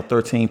 12% or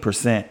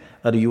 13%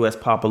 of the U.S.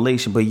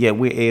 population, but yet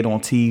we're aired on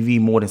TV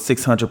more than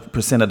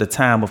 600% of the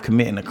time of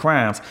committing the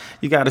crimes,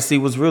 you got to see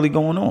what's really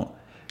going on.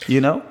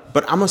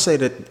 But I'm gonna say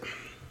that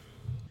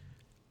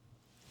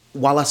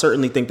while I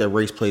certainly think that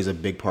race plays a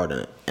big part in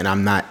it, and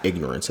I'm not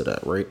ignorant to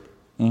that, right?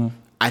 Mm-hmm.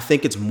 I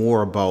think it's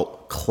more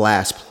about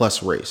class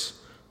plus race.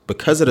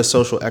 Because of the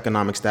social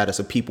economic status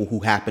of people who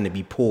happen to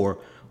be poor,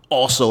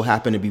 also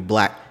happen to be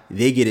black,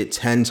 they get it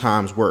 10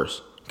 times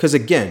worse. Because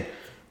again,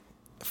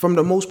 from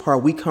the most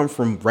part, we come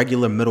from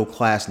regular middle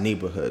class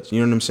neighborhoods. You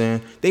know what I'm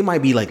saying? They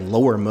might be like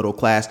lower middle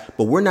class,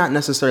 but we're not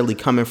necessarily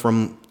coming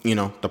from,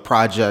 the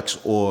projects,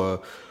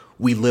 or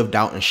we lived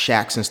out in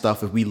shacks and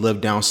stuff. If we lived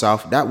down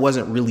south, that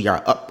wasn't really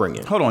our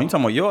upbringing. Hold on, you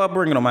talking about your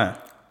upbringing or mine?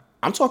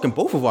 I'm talking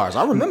both of ours.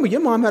 I remember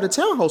your mom had a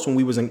townhouse when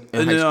we was in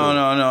high school.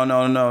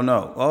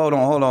 No. Hold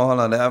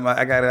on.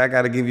 I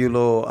gotta give you a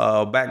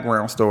little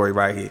background story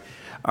right here.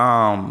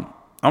 I'm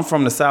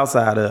from the south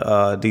side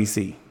of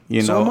DC.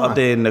 Up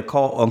there in the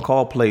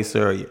Call Place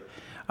area,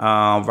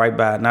 right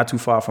by, not too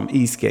far from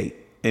Eastgate.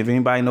 If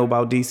anybody know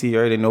about DC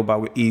area, they know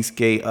about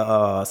Eastgate,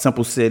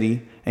 Simple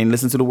City, and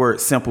listen to the word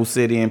Simple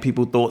City, and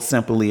people thought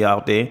simply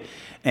out there.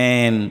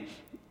 And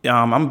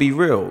I'm gonna be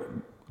real.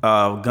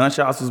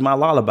 Gunshots was my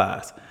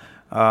lullabies.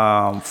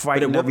 Fighting every day.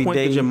 But at what point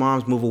did your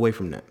moms move away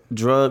from that?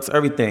 Drugs,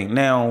 everything.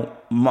 Now,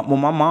 when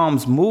my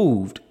mom's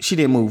moved, she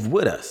didn't move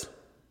with us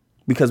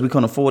because we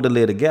couldn't afford to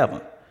live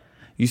together.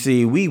 You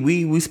see,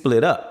 we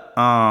split up.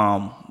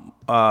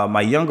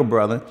 My younger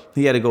brother,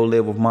 he had to go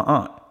live with my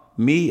aunt.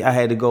 Me, I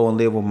had to go and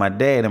live with my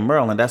dad in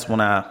Maryland. That's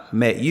when I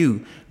met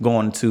you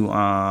going to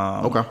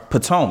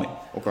Potomac.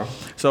 Okay.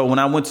 So when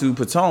I went to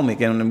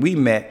Potomac and we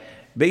met,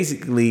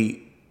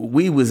 basically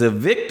we was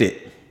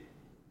evicted.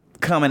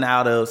 Coming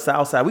out of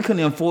Southside, we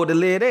couldn't even afford to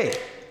live there.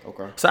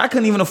 Okay. So I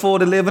couldn't even afford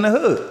to live in the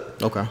hood.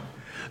 Okay.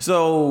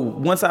 So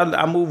once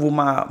I moved with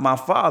my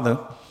father,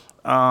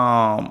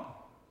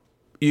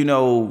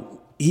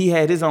 he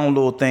had his own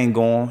little thing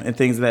going and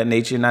things of that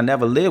nature, and I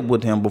never lived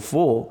with him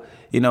before.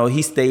 He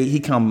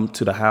come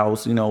to the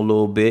house, a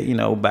little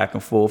bit, back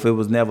and forth. It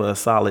was never a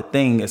solid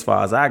thing as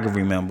far as I can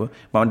remember.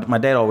 My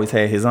dad always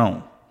had his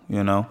own,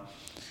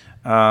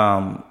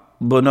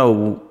 But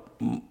no,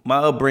 my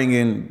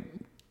upbringing.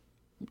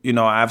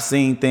 I've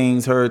seen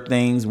things, heard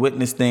things,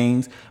 witnessed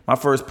things. My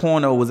first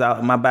porno was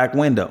out my back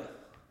window.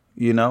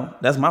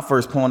 That's my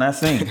first porn I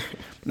seen.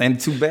 And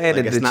too bad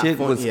that the chick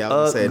was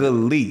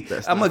ugly.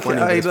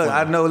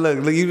 I know.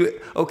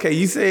 Look,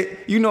 you said,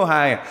 how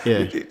I am.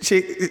 Yeah.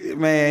 Chick,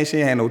 man, she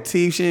ain't had no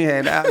teeth. She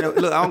ain't had,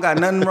 look, I don't got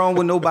nothing wrong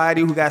with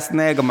nobody who got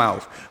snagger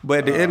mouth. But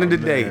at the end of the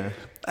day,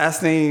 I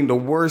seen the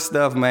worst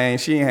stuff, man.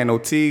 She ain't had no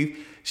teeth.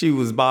 She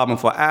was bobbing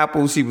for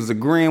apples. She was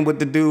agreeing with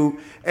the dude.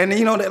 And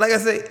like I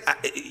said,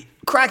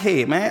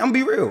 crackhead, man. I'm gonna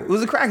be real. It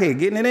was a crackhead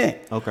getting it in.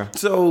 Okay.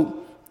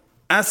 So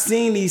I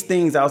seen these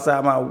things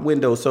outside my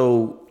window.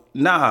 So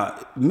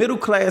middle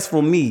class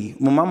for me,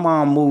 when my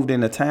mom moved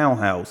in a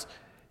townhouse,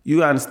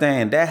 you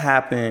understand that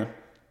happened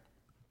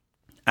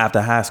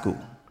after high school.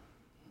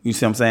 You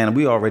see what I'm saying?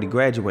 We already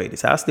graduated.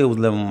 So I still was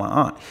living with my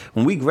aunt.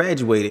 When we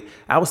graduated,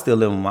 I was still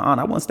living with my aunt.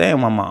 I wasn't staying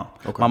with my mom.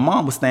 Okay. My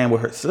mom was staying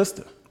with her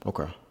sister.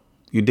 Okay.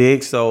 You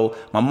dig? So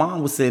my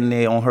mom was sitting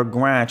there on her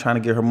grind trying to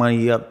get her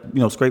money up,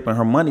 scraping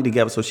her money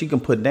together so she can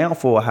put down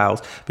for a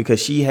house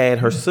because she had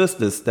her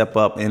sisters step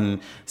up and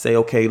say,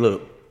 okay,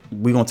 look,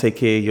 we're going to take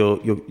care of your,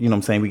 you know what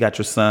I'm saying? We got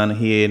your son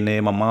here and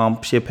there. My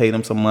mom, she'll pay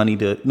them some money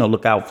to,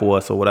 look out for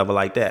us or whatever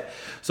like that.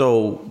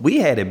 So we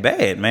had it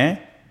bad, man.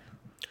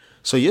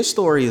 So your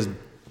story is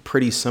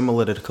pretty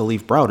similar to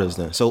Kalief Browder's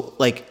then. So,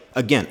 like,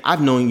 again,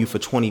 I've known you for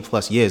 20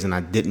 plus years and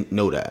I didn't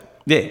know that.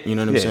 Yeah. You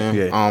know what I'm saying?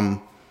 Yeah.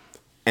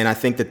 And I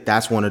think that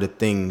that's one of the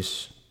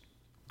things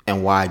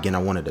and why, again, I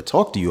wanted to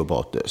talk to you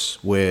about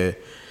this, where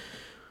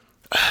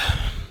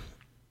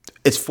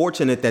it's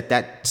fortunate that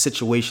that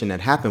situation that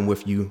happened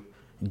with you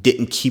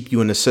didn't keep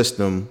you in the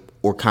system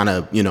or kind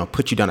of,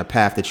 put you down a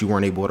path that you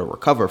weren't able to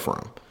recover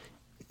from.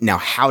 Now,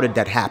 how did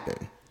that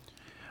happen?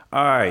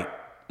 All right.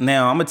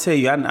 Now, I'm going to tell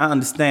you, I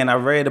understand. I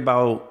read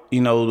about,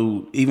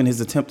 even his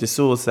attempted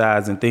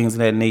suicides and things of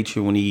that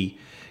nature when he,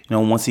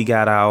 once he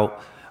got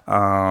out,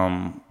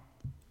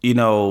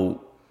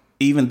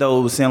 even though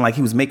it was saying like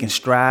he was making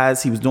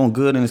strides, he was doing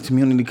good in his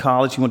community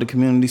college, he went to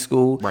community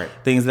school, right,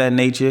 things of that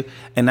nature.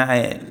 And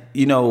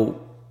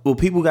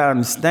people got to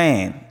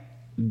understand,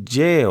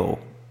 jail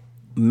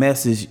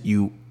messes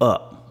you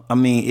up. I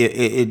mean,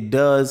 it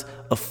does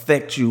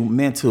affect you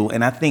mental.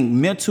 And I think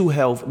mental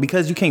health,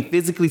 because you can't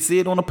physically see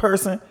it on a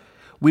person,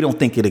 we don't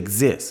think it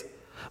exists.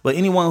 But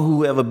anyone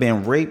who ever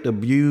been raped,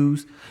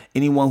 abused,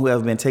 anyone who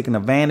ever been taken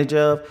advantage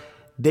of,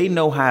 they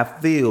know how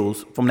it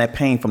feels from that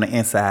pain from the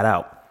inside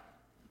out.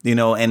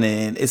 And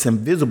then it's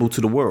invisible to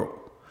the world.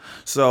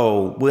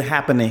 So what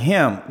happened to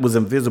him was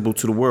invisible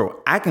to the world.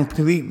 I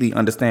completely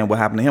understand what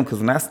happened to him because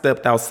when I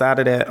stepped outside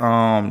of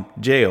that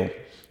jail,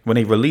 when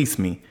they released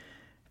me,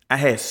 I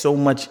had so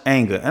much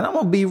anger. And I'm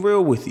going to be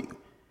real with you.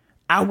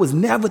 I was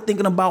never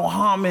thinking about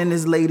harming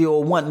this lady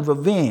or wanting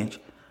revenge.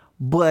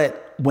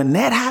 But when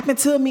that happened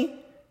to me,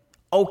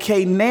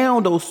 okay, now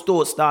those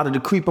thoughts started to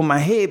creep in my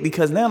head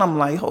because now I'm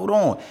like, hold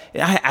on.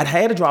 I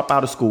had to drop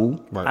out of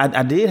school. Right.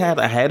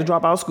 I had to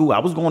drop out of school. I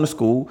was going to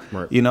school,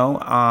 right.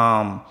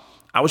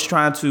 I was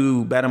trying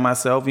to better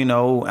myself,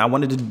 I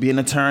wanted to be an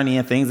attorney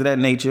and things of that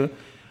nature.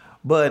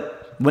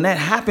 But when that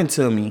happened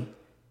to me,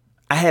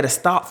 I had to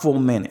stop for a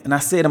minute. And I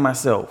said to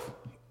myself,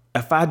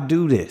 if I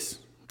do this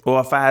or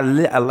if I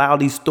allow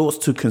these thoughts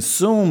to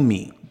consume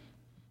me,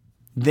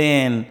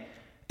 then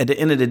at the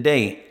end of the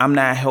day, I'm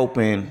not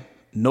helping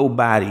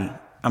nobody.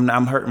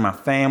 I'm hurting my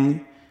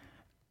family.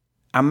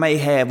 I may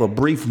have a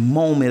brief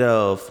moment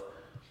of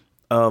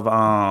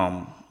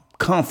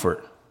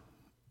comfort,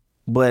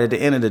 but at the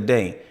end of the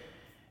day,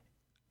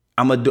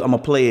 I'm gonna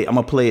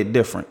play it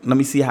different. Let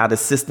me see how the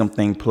system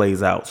thing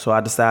plays out. So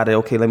I decided,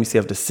 okay, let me see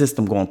if the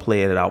system gonna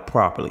play it out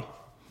properly.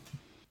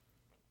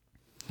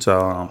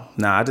 So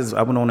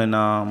I went on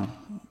and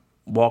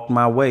walked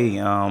my way.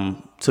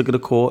 Took it to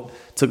court,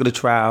 took it to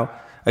trial.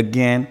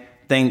 Again,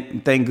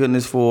 thank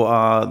goodness for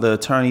the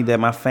attorney that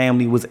my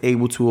family was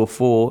able to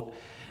afford.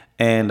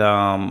 And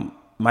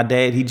my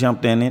dad, he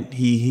jumped in it.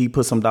 He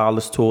put some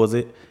dollars towards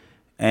it.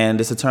 And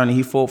this attorney,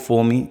 he fought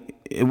for me.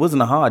 It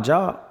wasn't a hard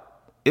job.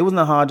 You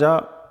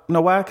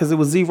know why? Because it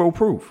was zero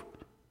proof.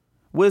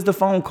 Where's the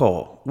phone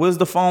call? Where's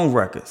the phone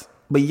records?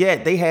 But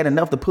yet they had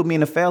enough to put me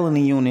in a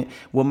felony unit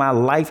where my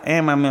life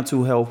and my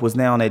mental health was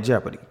now at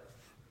jeopardy.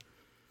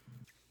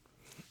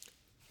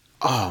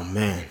 Oh,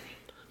 man.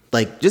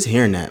 Like, just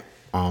hearing that,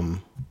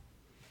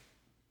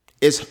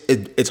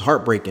 it's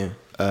heartbreaking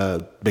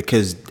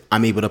because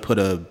I'm able to put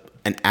an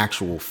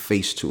actual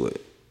face to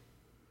it.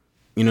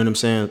 You know what I'm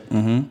saying?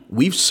 Mm-hmm.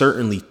 We've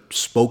certainly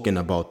spoken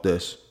about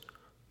this,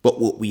 but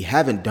what we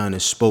haven't done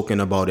is spoken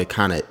about it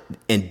kind of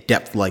in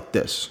depth like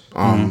this.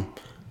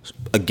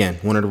 Again,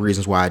 one of the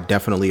reasons why I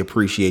definitely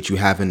appreciate you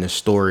having this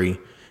story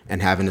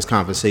and having this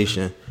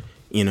conversation.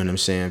 You know what I'm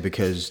saying?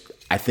 Because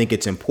I think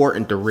it's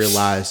important to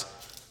realize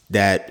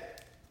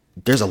that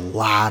there's a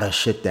lot of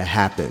shit that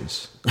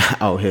happens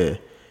out here.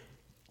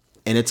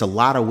 And it's a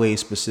lot of ways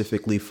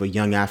specifically for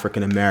young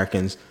African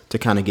Americans to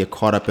kind of get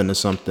caught up into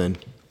something.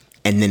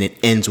 And then it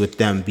ends with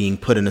them being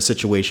put in a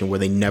situation where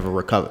they never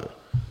recover.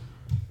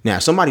 Now,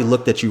 if somebody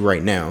looked at you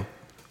right now,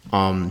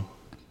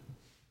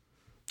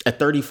 at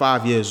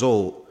 35 years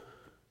old,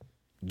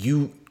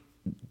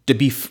 to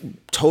be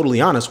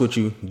totally honest with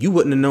you, you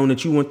wouldn't have known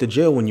that you went to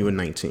jail when you were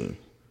 19.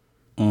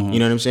 Mm-hmm. You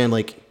know what I'm saying?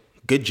 Like,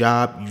 good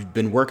job. You've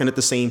been working at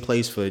the same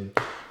place for,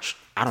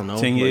 I don't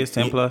know. 10 years,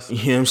 10 plus. You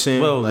know what I'm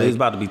saying? Well, like, it's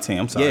about to be 10.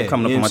 I'm sorry. Yeah, I'm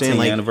coming up on my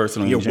 10th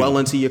anniversary. You're well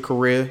into your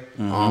career.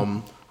 Mm-hmm.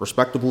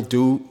 Respectable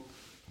dude.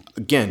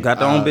 Again. Got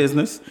their own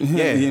business.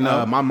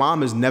 Yeah. My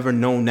mom has never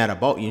known that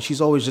about you. And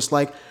she's always just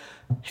like,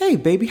 hey,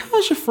 baby,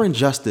 how's your friend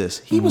Justice?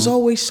 He was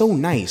always so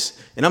nice.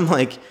 And I'm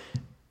like,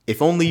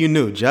 If only you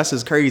knew. Just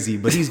is crazy,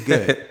 but he's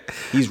good.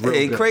 He's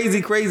real good.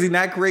 Crazy,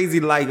 not crazy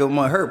like I'm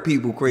gonna hurt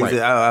people crazy.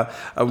 Right.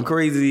 I'm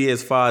crazy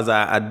as far as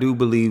I do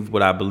believe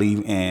what I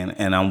believe in,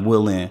 and I'm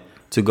willing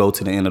to go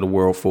to the end of the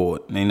world for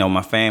it. You know,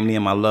 my family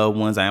and my loved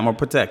ones, I am a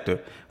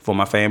protector for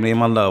my family and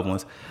my loved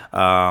ones.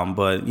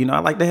 But, you know, I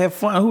like to have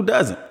fun. Who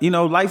doesn't? You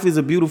know, life is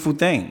a beautiful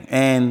thing.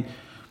 And,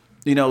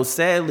 you know,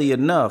 sadly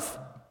enough,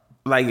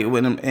 like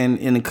when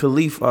in the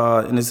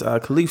Kalief, in this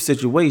Kalief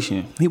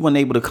situation, he wasn't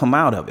able to come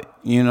out of it,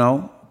 you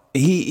know?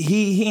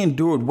 He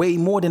endured way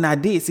more than I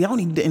did. See, I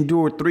only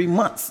endured 3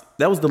 months.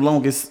 That was the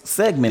longest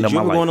segment of my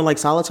life. Did you ever go into like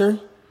solitary?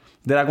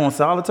 Did I go in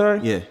solitary?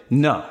 Yeah.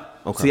 No.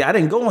 Okay. See, I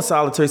didn't go in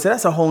solitary, so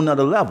that's a whole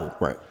nother level.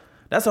 Right.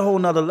 That's a whole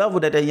nother level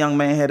that young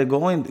man had to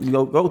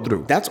go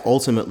through. That's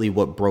ultimately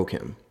what broke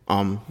him.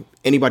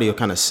 Anybody will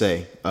kind of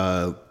say,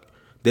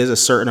 there's a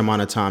certain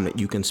amount of time that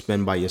you can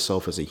spend by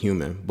yourself as a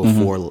human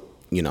before,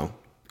 you know,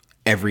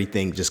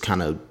 everything just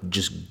kind of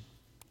just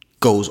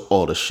goes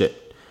all to shit.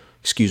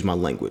 Excuse my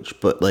language,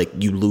 but like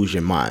you lose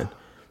your mind.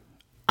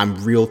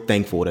 I'm real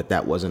thankful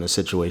that wasn't a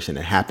situation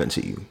that happened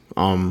to you.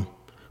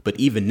 But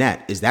even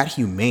that, is that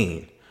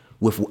humane?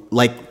 With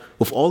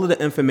all of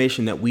the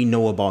information that we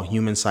know about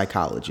human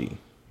psychology,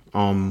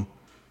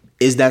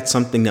 is that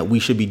something that we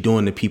should be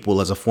doing to people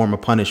as a form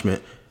of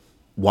punishment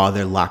while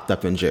they're locked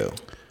up in jail?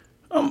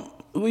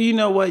 Well, you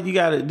know what? You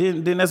got to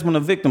then that's when the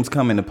victims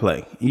come into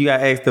play. You got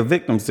to ask the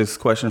victims this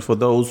question for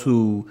those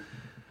who,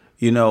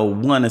 you know,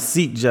 want to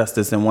seek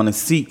justice and want to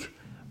seek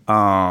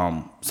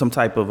some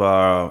type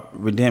of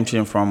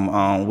redemption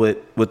from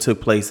what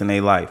took place in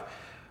their life.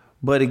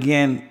 But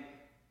again,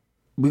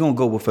 we're going to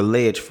go with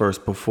alleged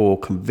first before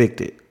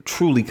convicted,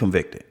 truly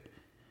convicted.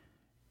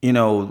 You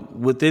know,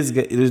 with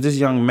this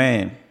young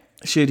man,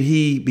 should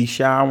he be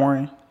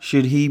showering?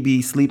 Should he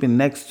be sleeping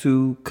next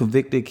to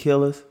convicted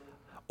killers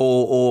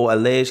or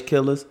alleged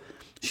killers?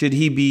 Should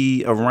he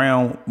be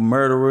around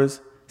murderers?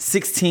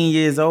 16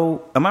 years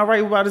old. Am I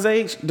right about his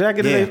age? Did I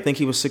get his age? I think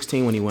he was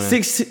 16 when he went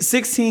in.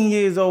 16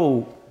 years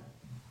old,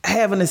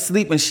 having to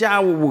sleep and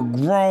shower with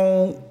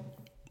grown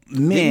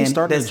men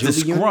that's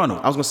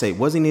disgruntled. I was going to say,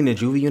 wasn't he in the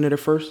juvie unit at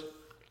first?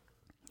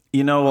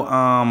 You know,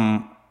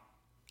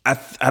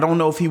 I don't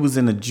know if he was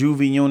in the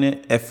juvie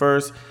unit at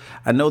first.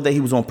 I know that he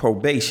was on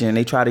probation, and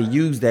they try to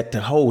use that to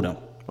hold him.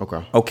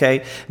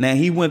 Okay. Now,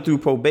 he went through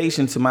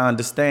probation, to my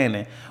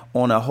understanding,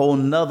 on a whole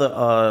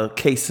nother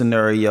case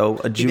scenario,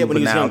 a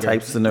juvenile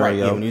type scenario. Right,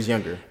 yeah, when he was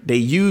younger. They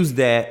used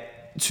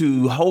that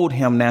to hold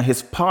him. Now,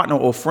 his partner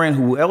or friend,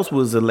 who else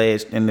was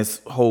alleged in this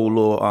whole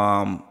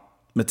little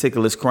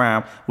meticulous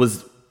crime,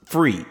 was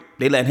free.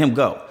 They let him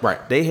go.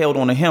 Right. They held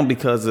on to him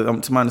because,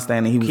 to my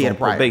understanding, he was on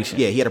probation.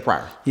 Yeah, he had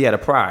a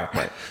prior.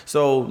 Right.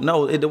 So,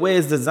 no, the way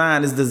it's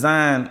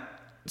designed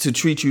to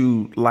treat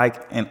you like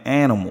an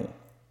animal.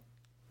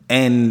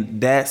 And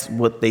that's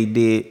what they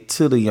did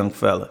to the young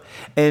fella.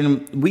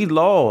 And we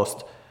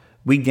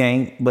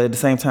gained, but at the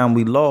same time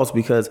we lost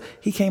because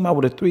he came out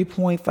with a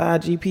 3.5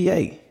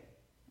 GPA.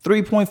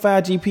 3.5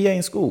 GPA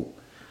in school.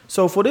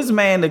 So for this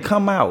man to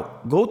come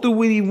out, go through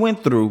what he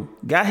went through,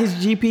 got his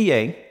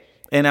GPA,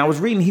 and I was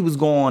reading he was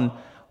walking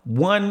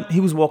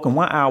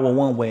 1 hour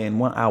one way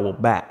and 1 hour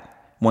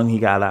back when he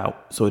got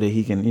out so that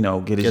he can, you know,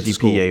 get his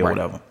GPA or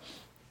whatever.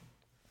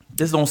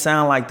 This don't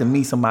sound like to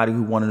me somebody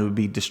who wanted to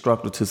be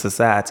destructive to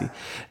society.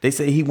 They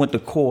say he went to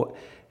court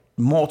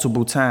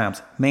multiple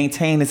times,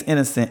 maintained his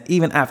innocence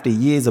even after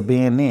years of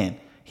being in.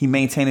 He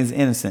maintained his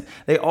innocence.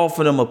 They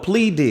offered him a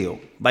plea deal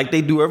like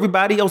they do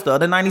everybody else, the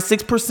other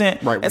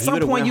 96%. Right. At some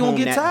point, you gonna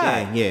get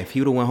tired. Yeah, if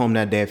he would have went home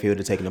that day, if he would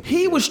have taken a plea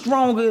He deal. was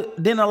stronger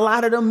than a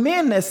lot of the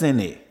men that's in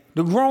there.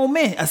 The grown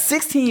men. A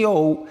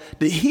 16-year-old,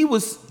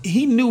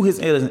 he knew his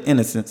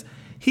innocence.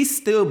 He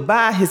stood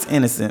by his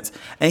innocence.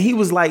 And he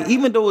was like,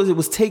 even though it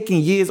was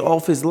taking years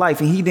off his life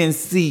and he didn't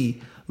see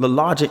the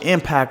larger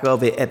impact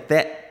of it at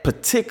that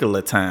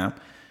particular time,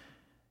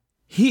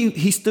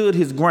 he stood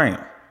his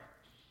ground.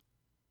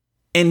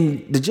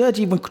 And the judge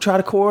even tried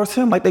to coerce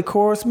him like they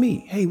coerced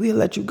me. Hey, we'll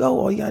let you go.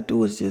 All you gotta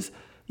do is just,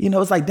 you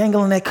know, it's like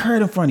dangling that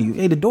carrot in front of you.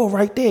 Hey, the door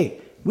right there.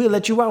 We'll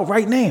let you out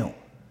right now.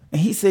 And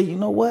he said, you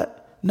know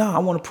what? No, I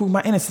want to prove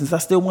my innocence. I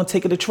still want to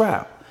take it to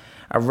trial.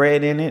 I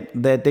read in it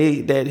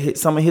that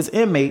some of his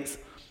inmates,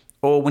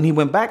 or when he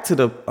went back to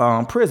the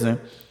prison,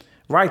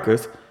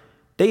 Rikers,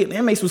 the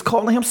inmates was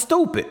calling him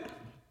stupid.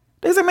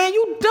 They said, man,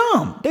 you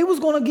dumb. They was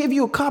going to give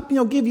you a cop,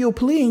 give you a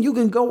plea and you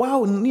can go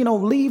out and,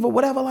 leave or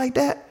whatever like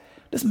that.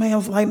 This man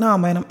was like, nah,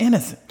 man, I'm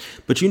innocent.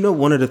 But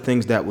one of the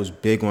things that was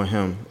big on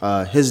him,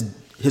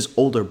 his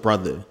older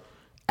brother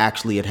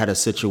actually had a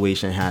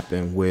situation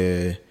happen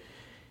where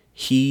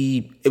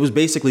it was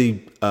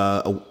basically,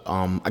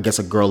 I guess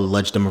a girl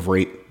alleged him of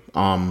rape.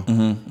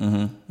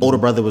 Older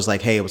brother was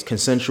like, hey, it was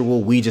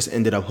consensual. We just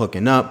ended up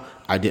hooking up.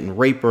 I didn't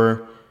rape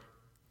her.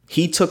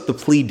 He took the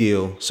plea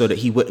deal so that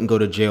he wouldn't go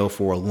to jail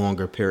for a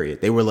longer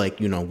period. They were like,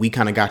 we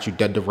kind of got you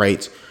dead to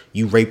rights.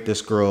 You raped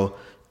this girl.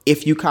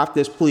 If you cop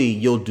this plea,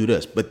 you'll do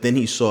this. But then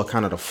he saw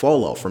kind of the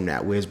fallout from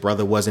that, where his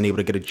brother wasn't able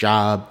to get a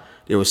job.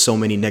 there was so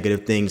many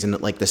negative things and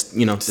like this,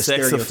 the Sex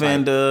stereotype.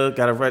 offender,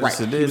 got to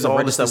register He was this, a all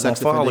this registered stuff sex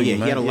gonna follow offender. you, Yeah,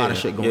 man. he had a lot of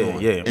shit going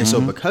on. Yeah. And so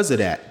because of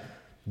that,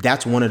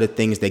 that's one of the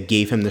things that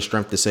gave him the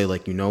strength to say,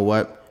 like, you know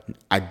what?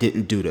 I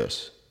didn't do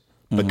this.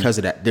 Because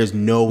of that, there's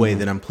no way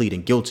that I'm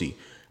pleading guilty.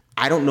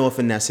 I don't know if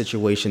in that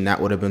situation that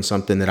would have been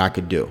something that I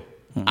could do.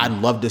 I'd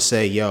love to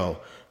say, yo,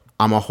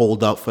 I'm going to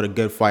hold up for the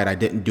good fight. I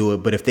didn't do it.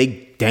 But if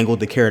they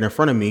dangled the carrot in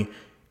front of me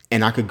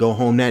and I could go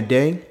home that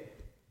day,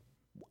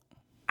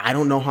 I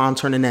don't know how I'm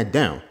turning that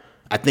down.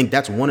 I think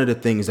that's one of the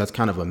things that's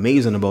kind of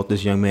amazing about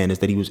this young man is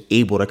that he was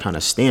able to kind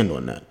of stand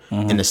on that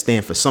and to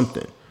stand for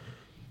something.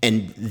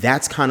 And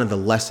that's kind of the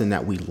lesson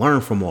that we learn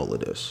from all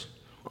of this.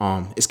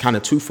 It's kind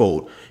of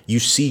twofold. You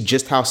see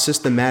just how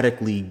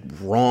systematically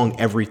wrong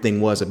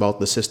everything was about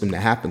the system that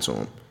happened to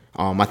him.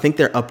 I think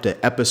they're up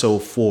to episode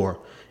 4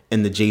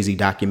 in the Jay-Z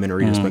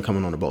documentary that's been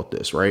coming on about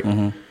this, right?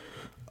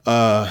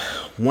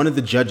 One of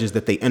the judges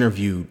that they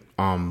interviewed,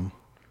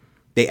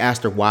 they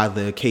asked her why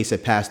the case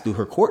had passed through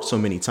her court so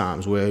many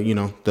times where,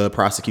 the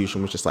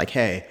prosecution was just like,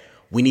 hey,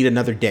 we need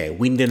another day.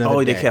 We need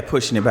another day. They kept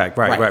pushing it back.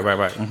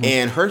 Right.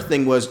 And her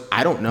thing was,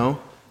 I don't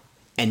know.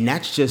 And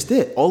that's just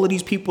it. All of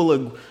these people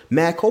are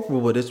mad culpable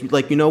with this.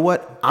 Like, you know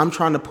what? I'm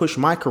trying to push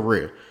my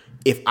career.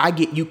 If I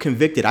get you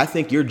convicted, I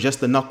think you're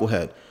just a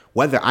knucklehead.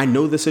 Whether I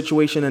know the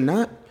situation or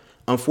not,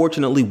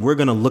 unfortunately, we're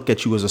going to look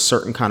at you as a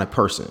certain kind of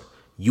person.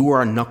 You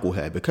are a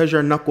knucklehead. Because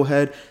you're a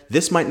knucklehead,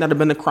 this might not have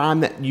been a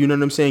crime that, you know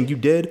what I'm saying, you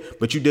did,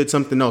 but you did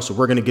something else, so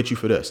we're going to get you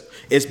for this.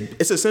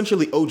 It's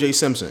essentially O.J.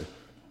 Simpson.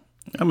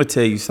 I'm going to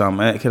tell you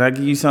something. Can I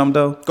give you something,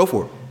 though? Go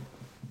for it.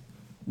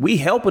 We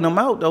helping them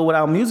out, though, with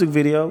our music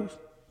videos.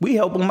 We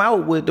help them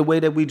out with the way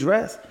that we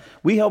dress.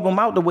 We help them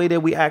out the way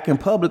that we act in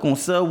public on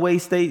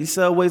subways.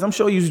 I'm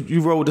sure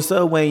you rode the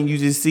subway and you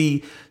just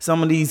see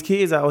some of these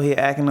kids out here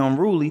acting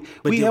unruly.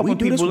 But we helping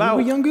do this people when out.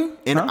 we were younger?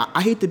 And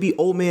I hate to be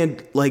old man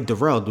like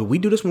Darrell. Did we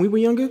do this when we were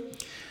younger?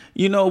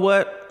 You know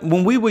what?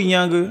 When we were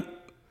younger,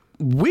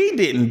 we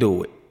didn't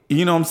do it.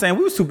 You know what I'm saying?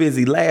 We was too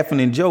busy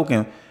laughing and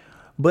joking.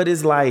 But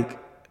it's like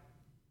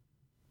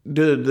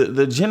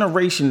the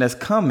generation that's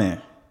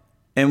coming.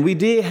 And we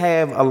did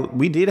have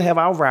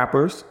our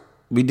rappers.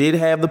 We did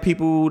have the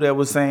people that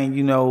was saying,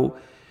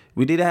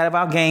 we did have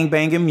our gang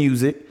banging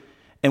music,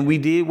 and we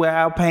did wear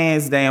our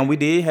pants down. We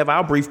did have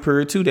our brief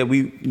period too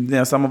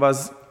some of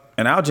us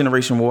in our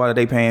generation wore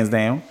their pants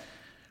down.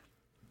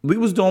 We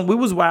was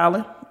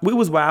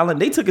wilding.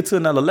 They took it to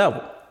another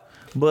level,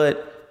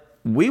 but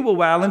we were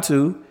wilding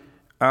too.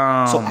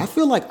 So I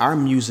feel like our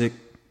music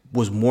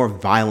was more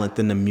violent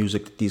than the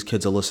music that these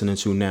kids are listening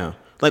to now.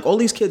 Like, all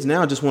these kids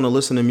now just want to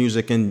listen to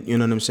music and, you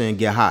know what I'm saying,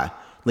 get high.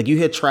 Like, you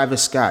hear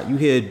Travis Scott, you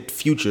hear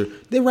Future,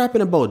 they're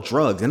rapping about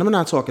drugs. And I'm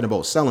not talking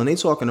about selling. They're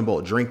talking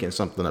about drinking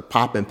something or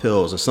popping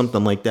pills or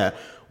something like that,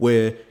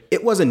 where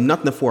it wasn't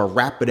nothing for a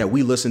rapper that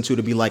we listened to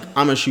be like,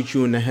 I'm going to shoot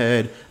you in the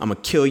head. I'm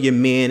going to kill your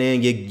man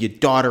and your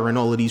daughter and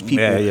all of these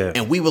people. Yeah.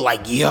 And we were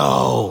like,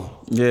 yo,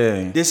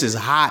 this is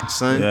hot,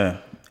 son. Yeah.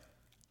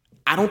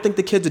 I don't think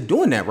the kids are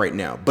doing that right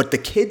now. But the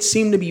kids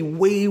seem to be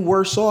way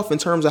worse off in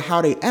terms of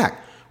how they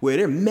act, where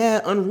they're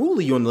mad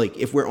unruly on, like,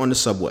 if we're on the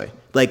subway.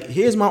 Like,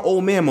 here's my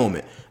old man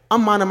moment.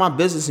 I'm minding my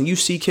business and you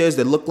see kids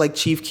that look like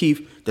Chief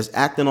Keef that's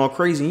acting all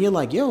crazy. And you're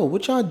like, yo,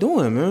 what y'all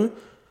doing, man?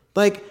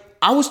 Like,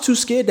 I was too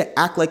scared to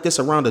act like this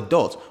around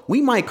adults. We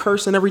might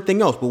curse and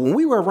everything else, but when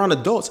we were around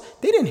adults,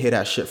 they didn't hear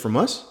that shit from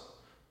us.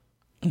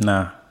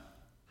 Nah.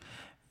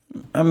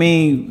 I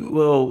mean,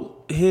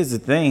 well, here's the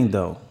thing,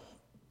 though.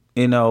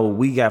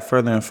 We got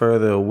further and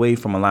further away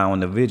from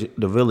allowing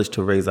the village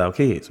to raise our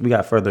kids. We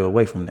got further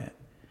away from that.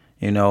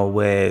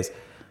 Whereas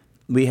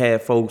we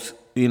had folks,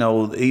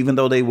 even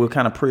though they were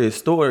kind of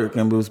prehistoric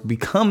and was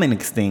becoming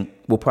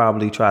extinct, will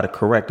probably try to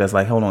correct us.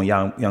 Like, hold on,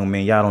 young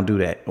men, y'all don't do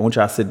that. I want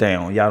y'all to sit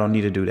down. Y'all don't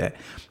need to do that.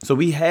 So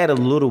we had a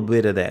little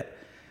bit of that.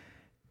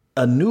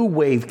 A new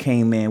wave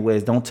came in where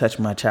it's don't touch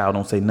my child,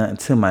 don't say nothing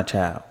to my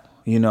child,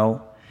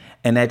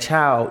 And that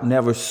child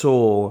never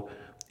saw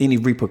any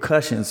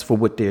repercussions for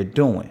what they're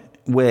doing.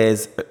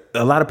 Whereas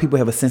a lot of people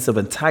have a sense of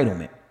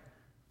entitlement.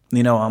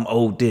 I'm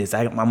owed this,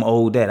 I'm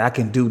owed that, I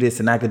can do this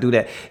and I can do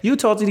that. You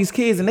talk to these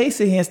kids and they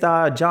sit here and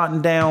start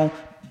jotting down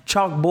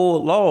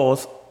chalkboard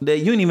laws that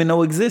you didn't even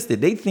know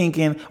existed. They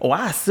thinking, oh,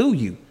 I sue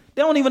you.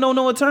 They don't even know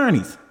no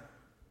attorneys.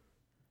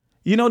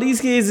 These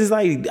kids is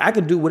like, I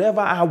can do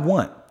whatever I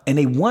want. And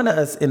they want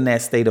us in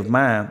that state of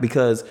mind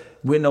because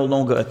we're no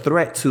longer a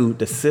threat to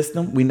the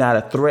system. We're not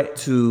a threat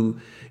to,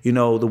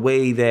 the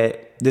way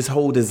that this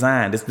whole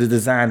design, the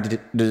design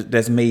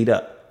that's made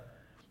up.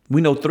 We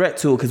no threat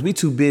to it because we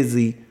too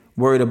busy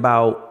worried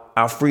about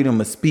our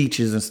freedom of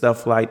speeches and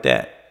stuff like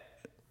that.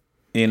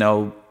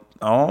 All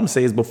I'm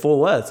saying is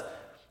before us,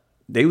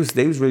 they was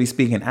really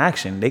speaking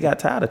action. They got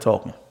tired of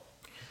talking.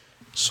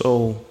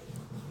 So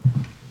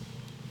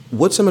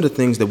what's some of the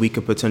things that we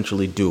could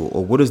potentially do,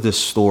 or what does this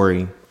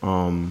story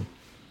kind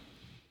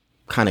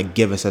of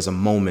give us as a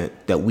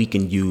moment that we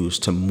can use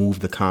to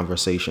move the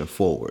conversation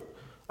forward?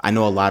 I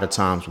know a lot of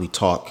times we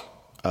talk,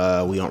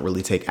 we don't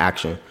really take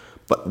action.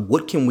 But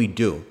what can we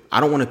do? I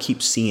don't want to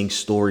keep seeing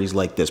stories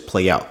like this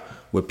play out.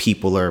 where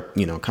people are,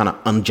 kind of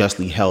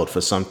unjustly held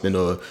for something,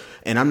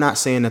 and I'm not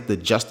saying that the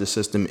justice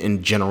system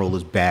in general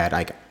is bad.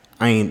 Like,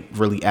 I ain't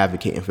really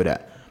advocating for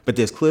that. But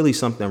there's clearly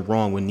something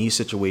wrong when these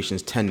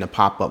situations tend to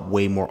pop up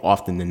way more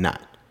often than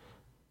not.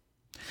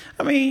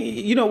 I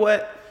mean, you know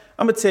what?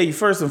 I'm gonna tell you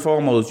first and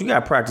foremost, you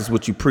gotta practice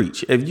what you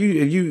preach. If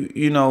you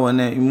and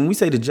then when we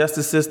say the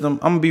justice system,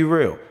 I'm gonna be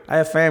real. I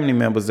have family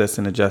members that's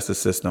in the justice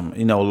system,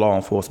 law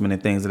enforcement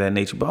and things of that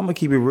nature. But I'm gonna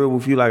keep it real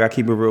with you, like I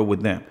keep it real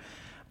with them.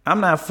 I'm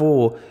not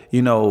for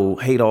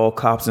hate all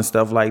cops and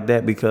stuff like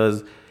that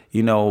because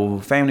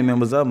family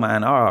members of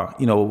mine are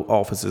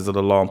officers of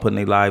the law and putting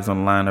their lives on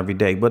the line every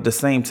day. But at the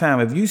same time,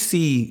 if you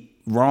see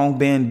wrong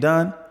being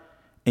done,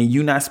 and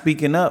you not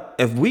speaking up,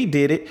 if we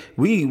did it,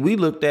 we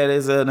looked at it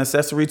as an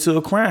accessory to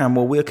a crime,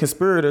 or we're a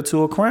conspirator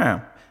to a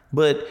crime.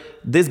 But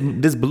this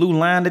blue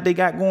line that they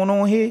got going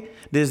on here,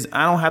 this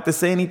I don't have to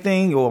say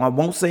anything or I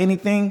won't say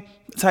anything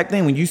type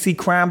thing. When you see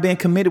crime being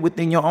committed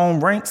within your own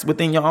ranks,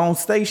 within your own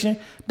station,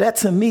 that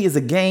to me is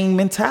a gang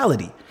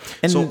mentality.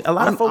 And so a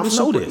lot of folks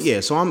know this. Yeah,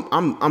 so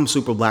I'm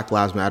super Black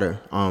Lives Matter.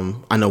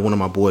 I know one of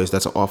my boys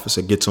that's an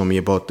officer gets on me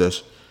about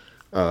this.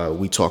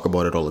 We talk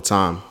about it all the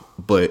time,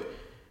 but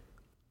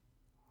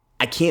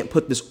I can't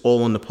put this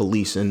all on the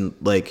police and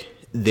like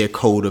their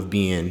code of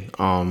being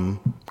kind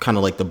of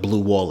like the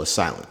blue wall of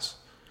silence.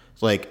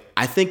 Like,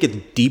 I think it's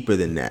deeper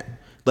than that.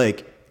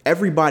 Like,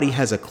 everybody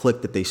has a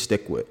clique that they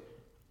stick with.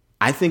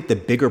 I think the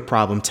bigger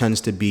problem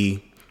tends to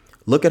be,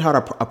 look at how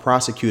a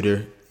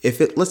prosecutor,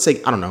 let's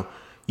say, I don't know,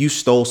 you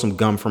stole some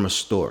gum from a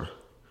store.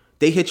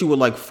 They hit you with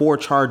like 4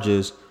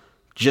 charges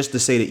just to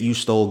say that you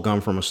stole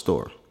gum from a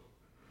store.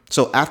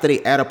 So after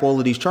they add up all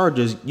of these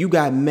charges, you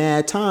got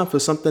mad time for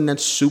something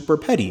that's super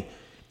petty.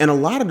 And a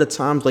lot of the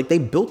times, like, they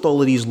built all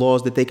of these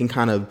laws that they can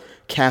kind of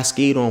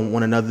cascade on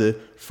one another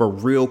for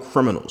real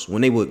criminals.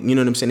 When they would, you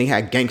know what I'm saying? They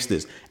had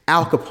gangsters.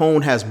 Al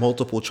Capone has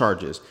multiple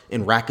charges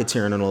in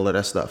racketeering and all of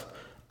that stuff.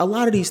 A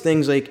lot of these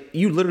things, like,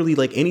 you literally,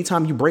 like,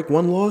 anytime you break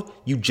one law,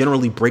 you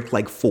generally break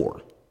like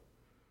 4.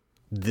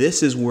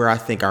 This is where I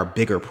think our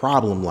bigger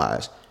problem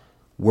lies.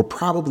 We're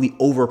probably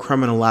over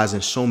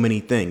criminalizing so many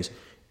things.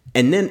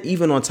 And then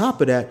even on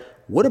top of that,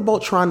 what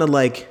about trying to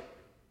like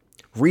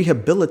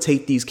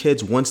rehabilitate these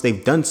kids once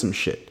they've done some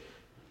shit?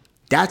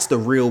 That's the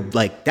real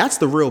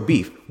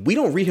beef. We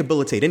don't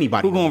rehabilitate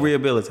anybody. Who gonna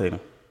rehabilitate them?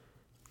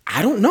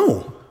 I don't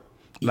know.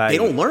 Like, they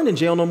don't learn in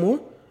jail no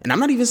more. And I'm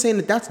not even saying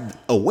that that's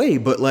a way,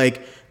 but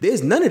like,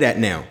 there's none of that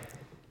now.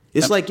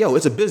 It's like, yo,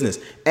 it's a business.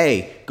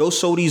 Hey, go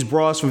sew these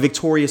bras from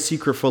Victoria's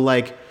Secret for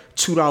like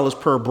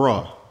 $2 per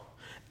bra.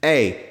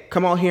 Hey,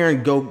 come out here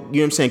and go, you know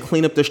what I'm saying,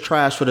 clean up this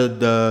trash for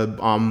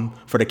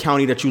the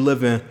county that you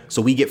live in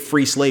so we get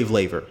free slave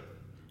labor.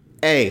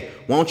 Hey,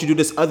 why don't you do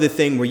this other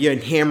thing where you're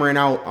hammering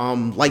out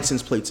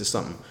license plates or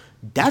something?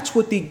 That's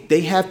what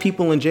they have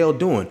people in jail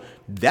doing.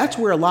 That's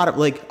where a lot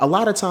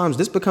of times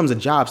this becomes a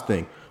jobs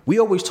thing. We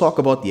always talk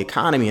about the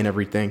economy and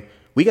everything.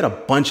 We get a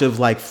bunch of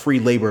like free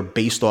labor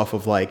based off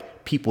of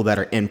like people that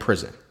are in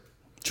prison.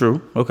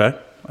 True. Okay.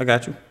 I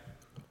got you.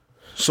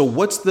 So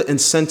what's the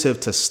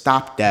incentive to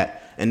stop that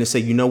and to say,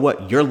 you know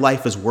what, your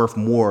life is worth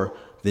more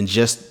than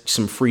just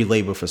some free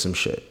labor for some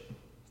shit?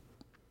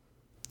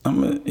 At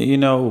the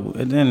end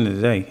of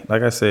the day,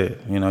 like I said,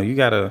 you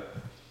gotta.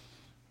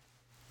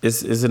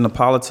 It's in the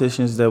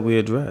politicians that we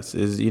address.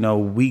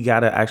 We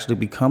gotta actually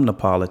become the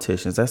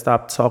politicians. Let's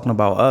stop talking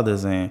about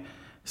others and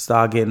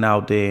start getting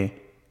out there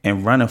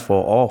and running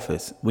for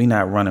office. We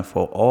not running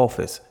for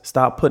office.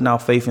 Stop putting our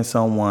faith in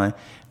someone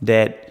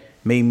that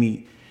made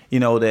me.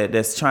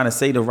 That's trying to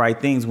say the right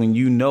things when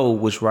you know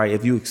what's right,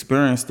 if you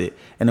experienced it.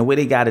 And the way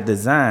they got it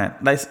designed,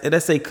 let's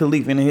say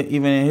Kalief,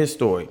 even in his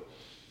story,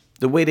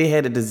 the way they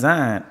had it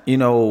designed,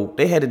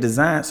 they had it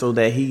designed so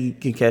that he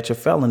can catch a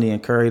felony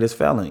and carry this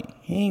felony.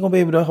 He ain't gonna be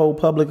able to hold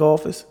public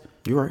office.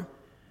 You're right.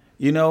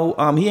 He ain't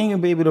gonna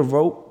be able to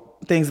vote,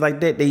 things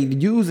like that. They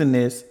using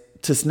this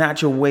to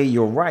snatch away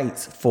your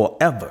rights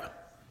forever.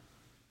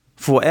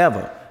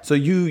 So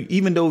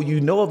even though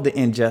you know of the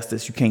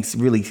injustice, you can't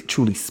really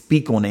truly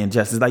speak on the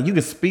injustice. Like, you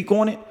can speak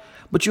on it,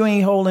 but you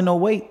ain't holding no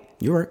weight.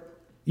 You're right.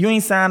 You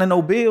ain't signing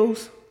no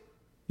bills.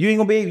 You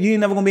ain't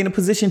never gonna be in a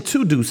position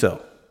to do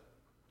so.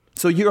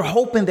 So you're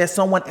hoping that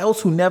someone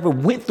else who never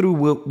went through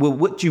with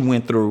what you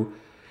went through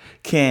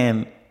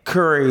can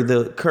carry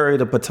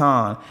the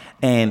baton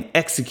and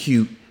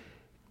execute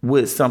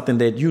with something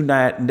that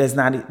they're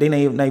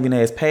not even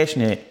as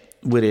passionate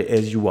with it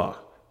as you are,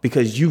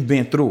 because you've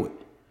been through it.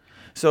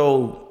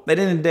 So at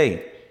the end of the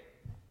day,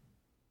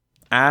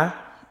 I'm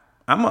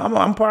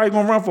probably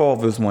gonna run for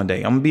office one day.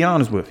 I'm gonna be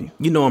honest with you.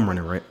 You know I'm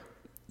running, right?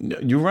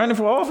 You running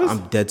for office?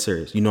 I'm dead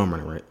serious. You know I'm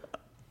running, right?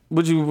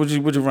 What you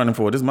running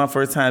for? This is my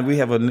first time. We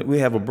have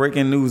a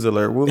breaking news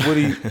alert. What are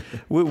you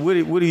what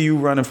are you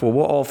running for?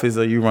 What office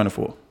are you running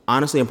for?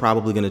 Honestly, I'm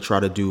probably gonna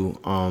try to do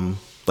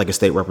like a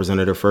state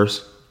representative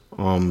first,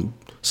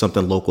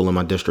 something local in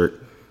my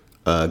district,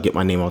 get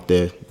my name out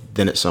there.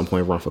 Then at some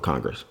point run for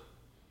Congress.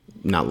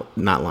 Not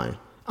lying.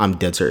 I'm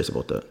dead serious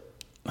about that.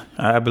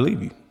 I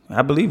believe you.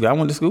 I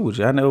went to school with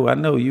you. I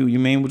know you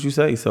mean what you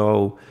say.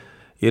 So,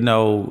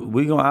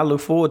 I look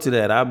forward to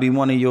that. I'll be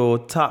one of your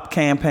top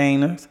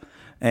campaigners,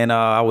 and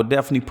I would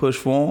definitely push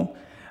for him.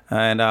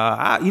 And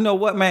you know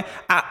what, man?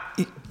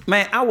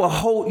 I will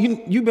hold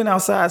you. You've been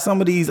outside some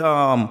of these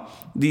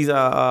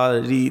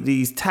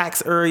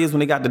tax areas when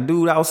they got the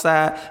dude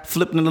outside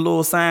flipping the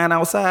little sign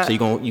outside. So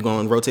you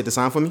gonna rotate the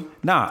sign for me?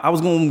 Nah, I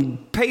was gonna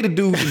pay the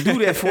dude to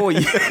do that for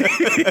you.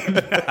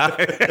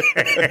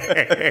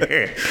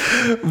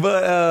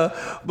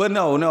 But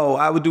no,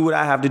 I would do what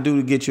I have to do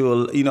to get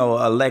you,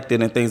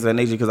 elected and things of that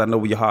nature, because I know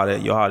where your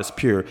heart is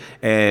pure.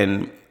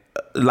 And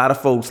a lot of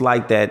folks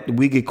like that.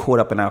 We get caught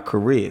up in our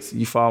careers.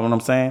 You follow what I'm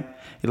saying?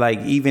 Like,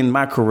 even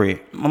my career,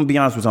 I'm gonna be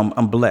honest with you,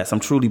 I'm blessed. I'm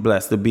truly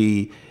blessed to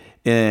be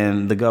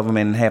in the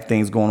government and have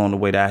things going on the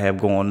way that I have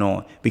going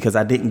on, because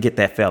I didn't get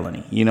that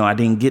felony. I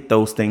didn't get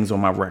those things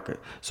on my record.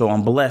 So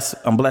I'm blessed.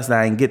 I'm blessed that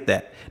I didn't get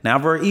that. Now, I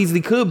very easily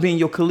could have been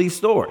your Kalief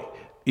story.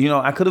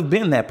 I could have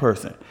been that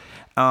person.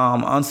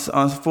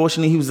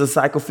 Unfortunately, he was a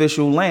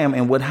sacrificial lamb,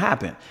 and what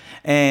happened?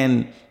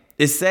 And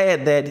it's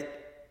sad that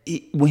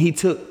when he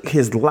took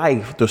his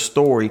life, the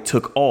story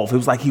took off. It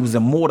was like he was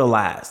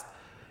immortalized.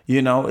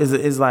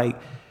 It's like,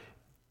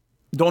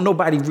 don't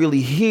nobody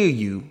really hear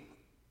you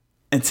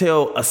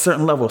until a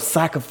certain level of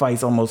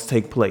sacrifice almost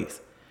take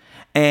place.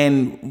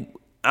 And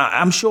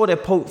I'm sure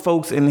that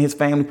folks in his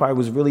family probably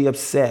was really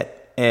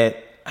upset at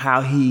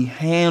how he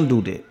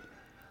handled it.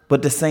 But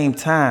at the same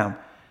time,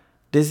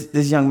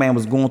 this young man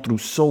was going through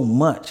so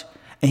much,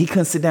 and he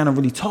couldn't sit down and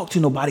really talk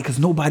to nobody because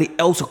nobody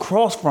else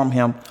across from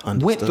him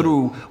went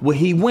through what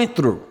he went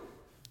through.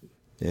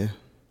 Yeah.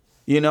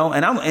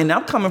 And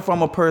I'm coming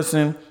from a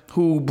person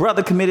who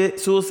brother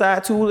committed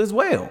suicide too as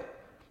well,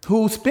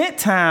 who spent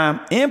time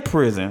in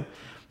prison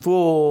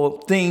for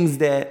things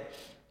that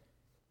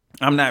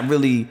I'm not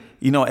really,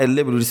 at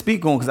liberty to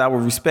speak on, because I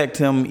would respect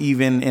him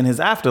even in his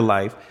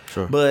afterlife.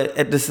 Sure. But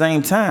at the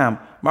same time,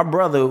 my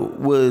brother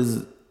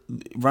was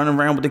running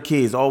around with the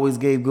kids, always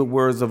gave good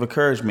words of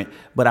encouragement.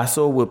 But I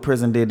saw what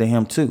prison did to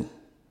him too,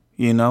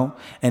 and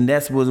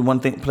that's was one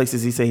thing,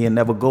 places he said he'd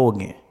never go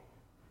again.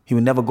 He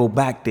would never go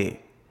back there.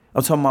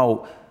 I'm talking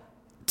about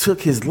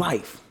took his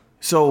life.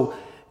 So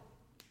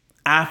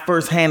I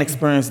firsthand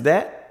experienced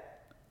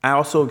that. I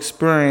also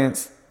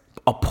experienced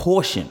a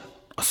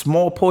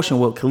small portion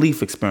what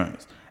Kalief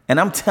experienced. And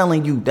I'm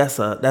telling you, that's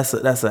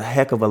a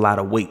heck of a lot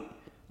of weight.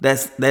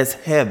 That's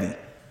heavy.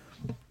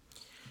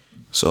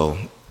 So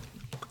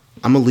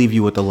I'm gonna leave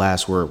you with the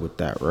last word with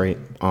that, right?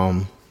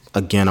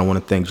 Again, I want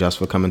to thank Just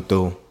for coming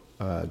through,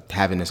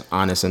 having this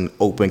honest and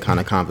open kind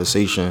of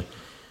conversation.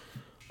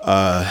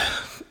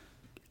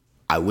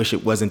 I wish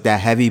it wasn't that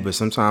heavy, but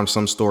sometimes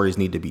some stories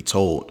need to be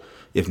told.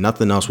 If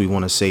nothing else, we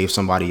want to save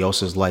somebody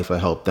else's life or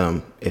help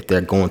them if they're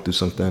going through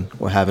something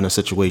or having a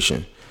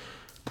situation.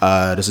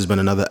 This has been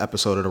another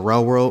episode of The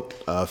Real World.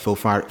 Feel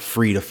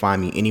free to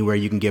find me anywhere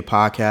you can get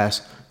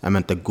podcasts. I'm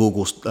at the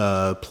Google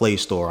Play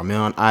Store. I'm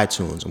on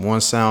iTunes. I'm on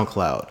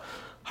SoundCloud.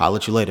 Holla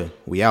at you later.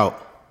 We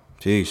out.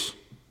 Peace.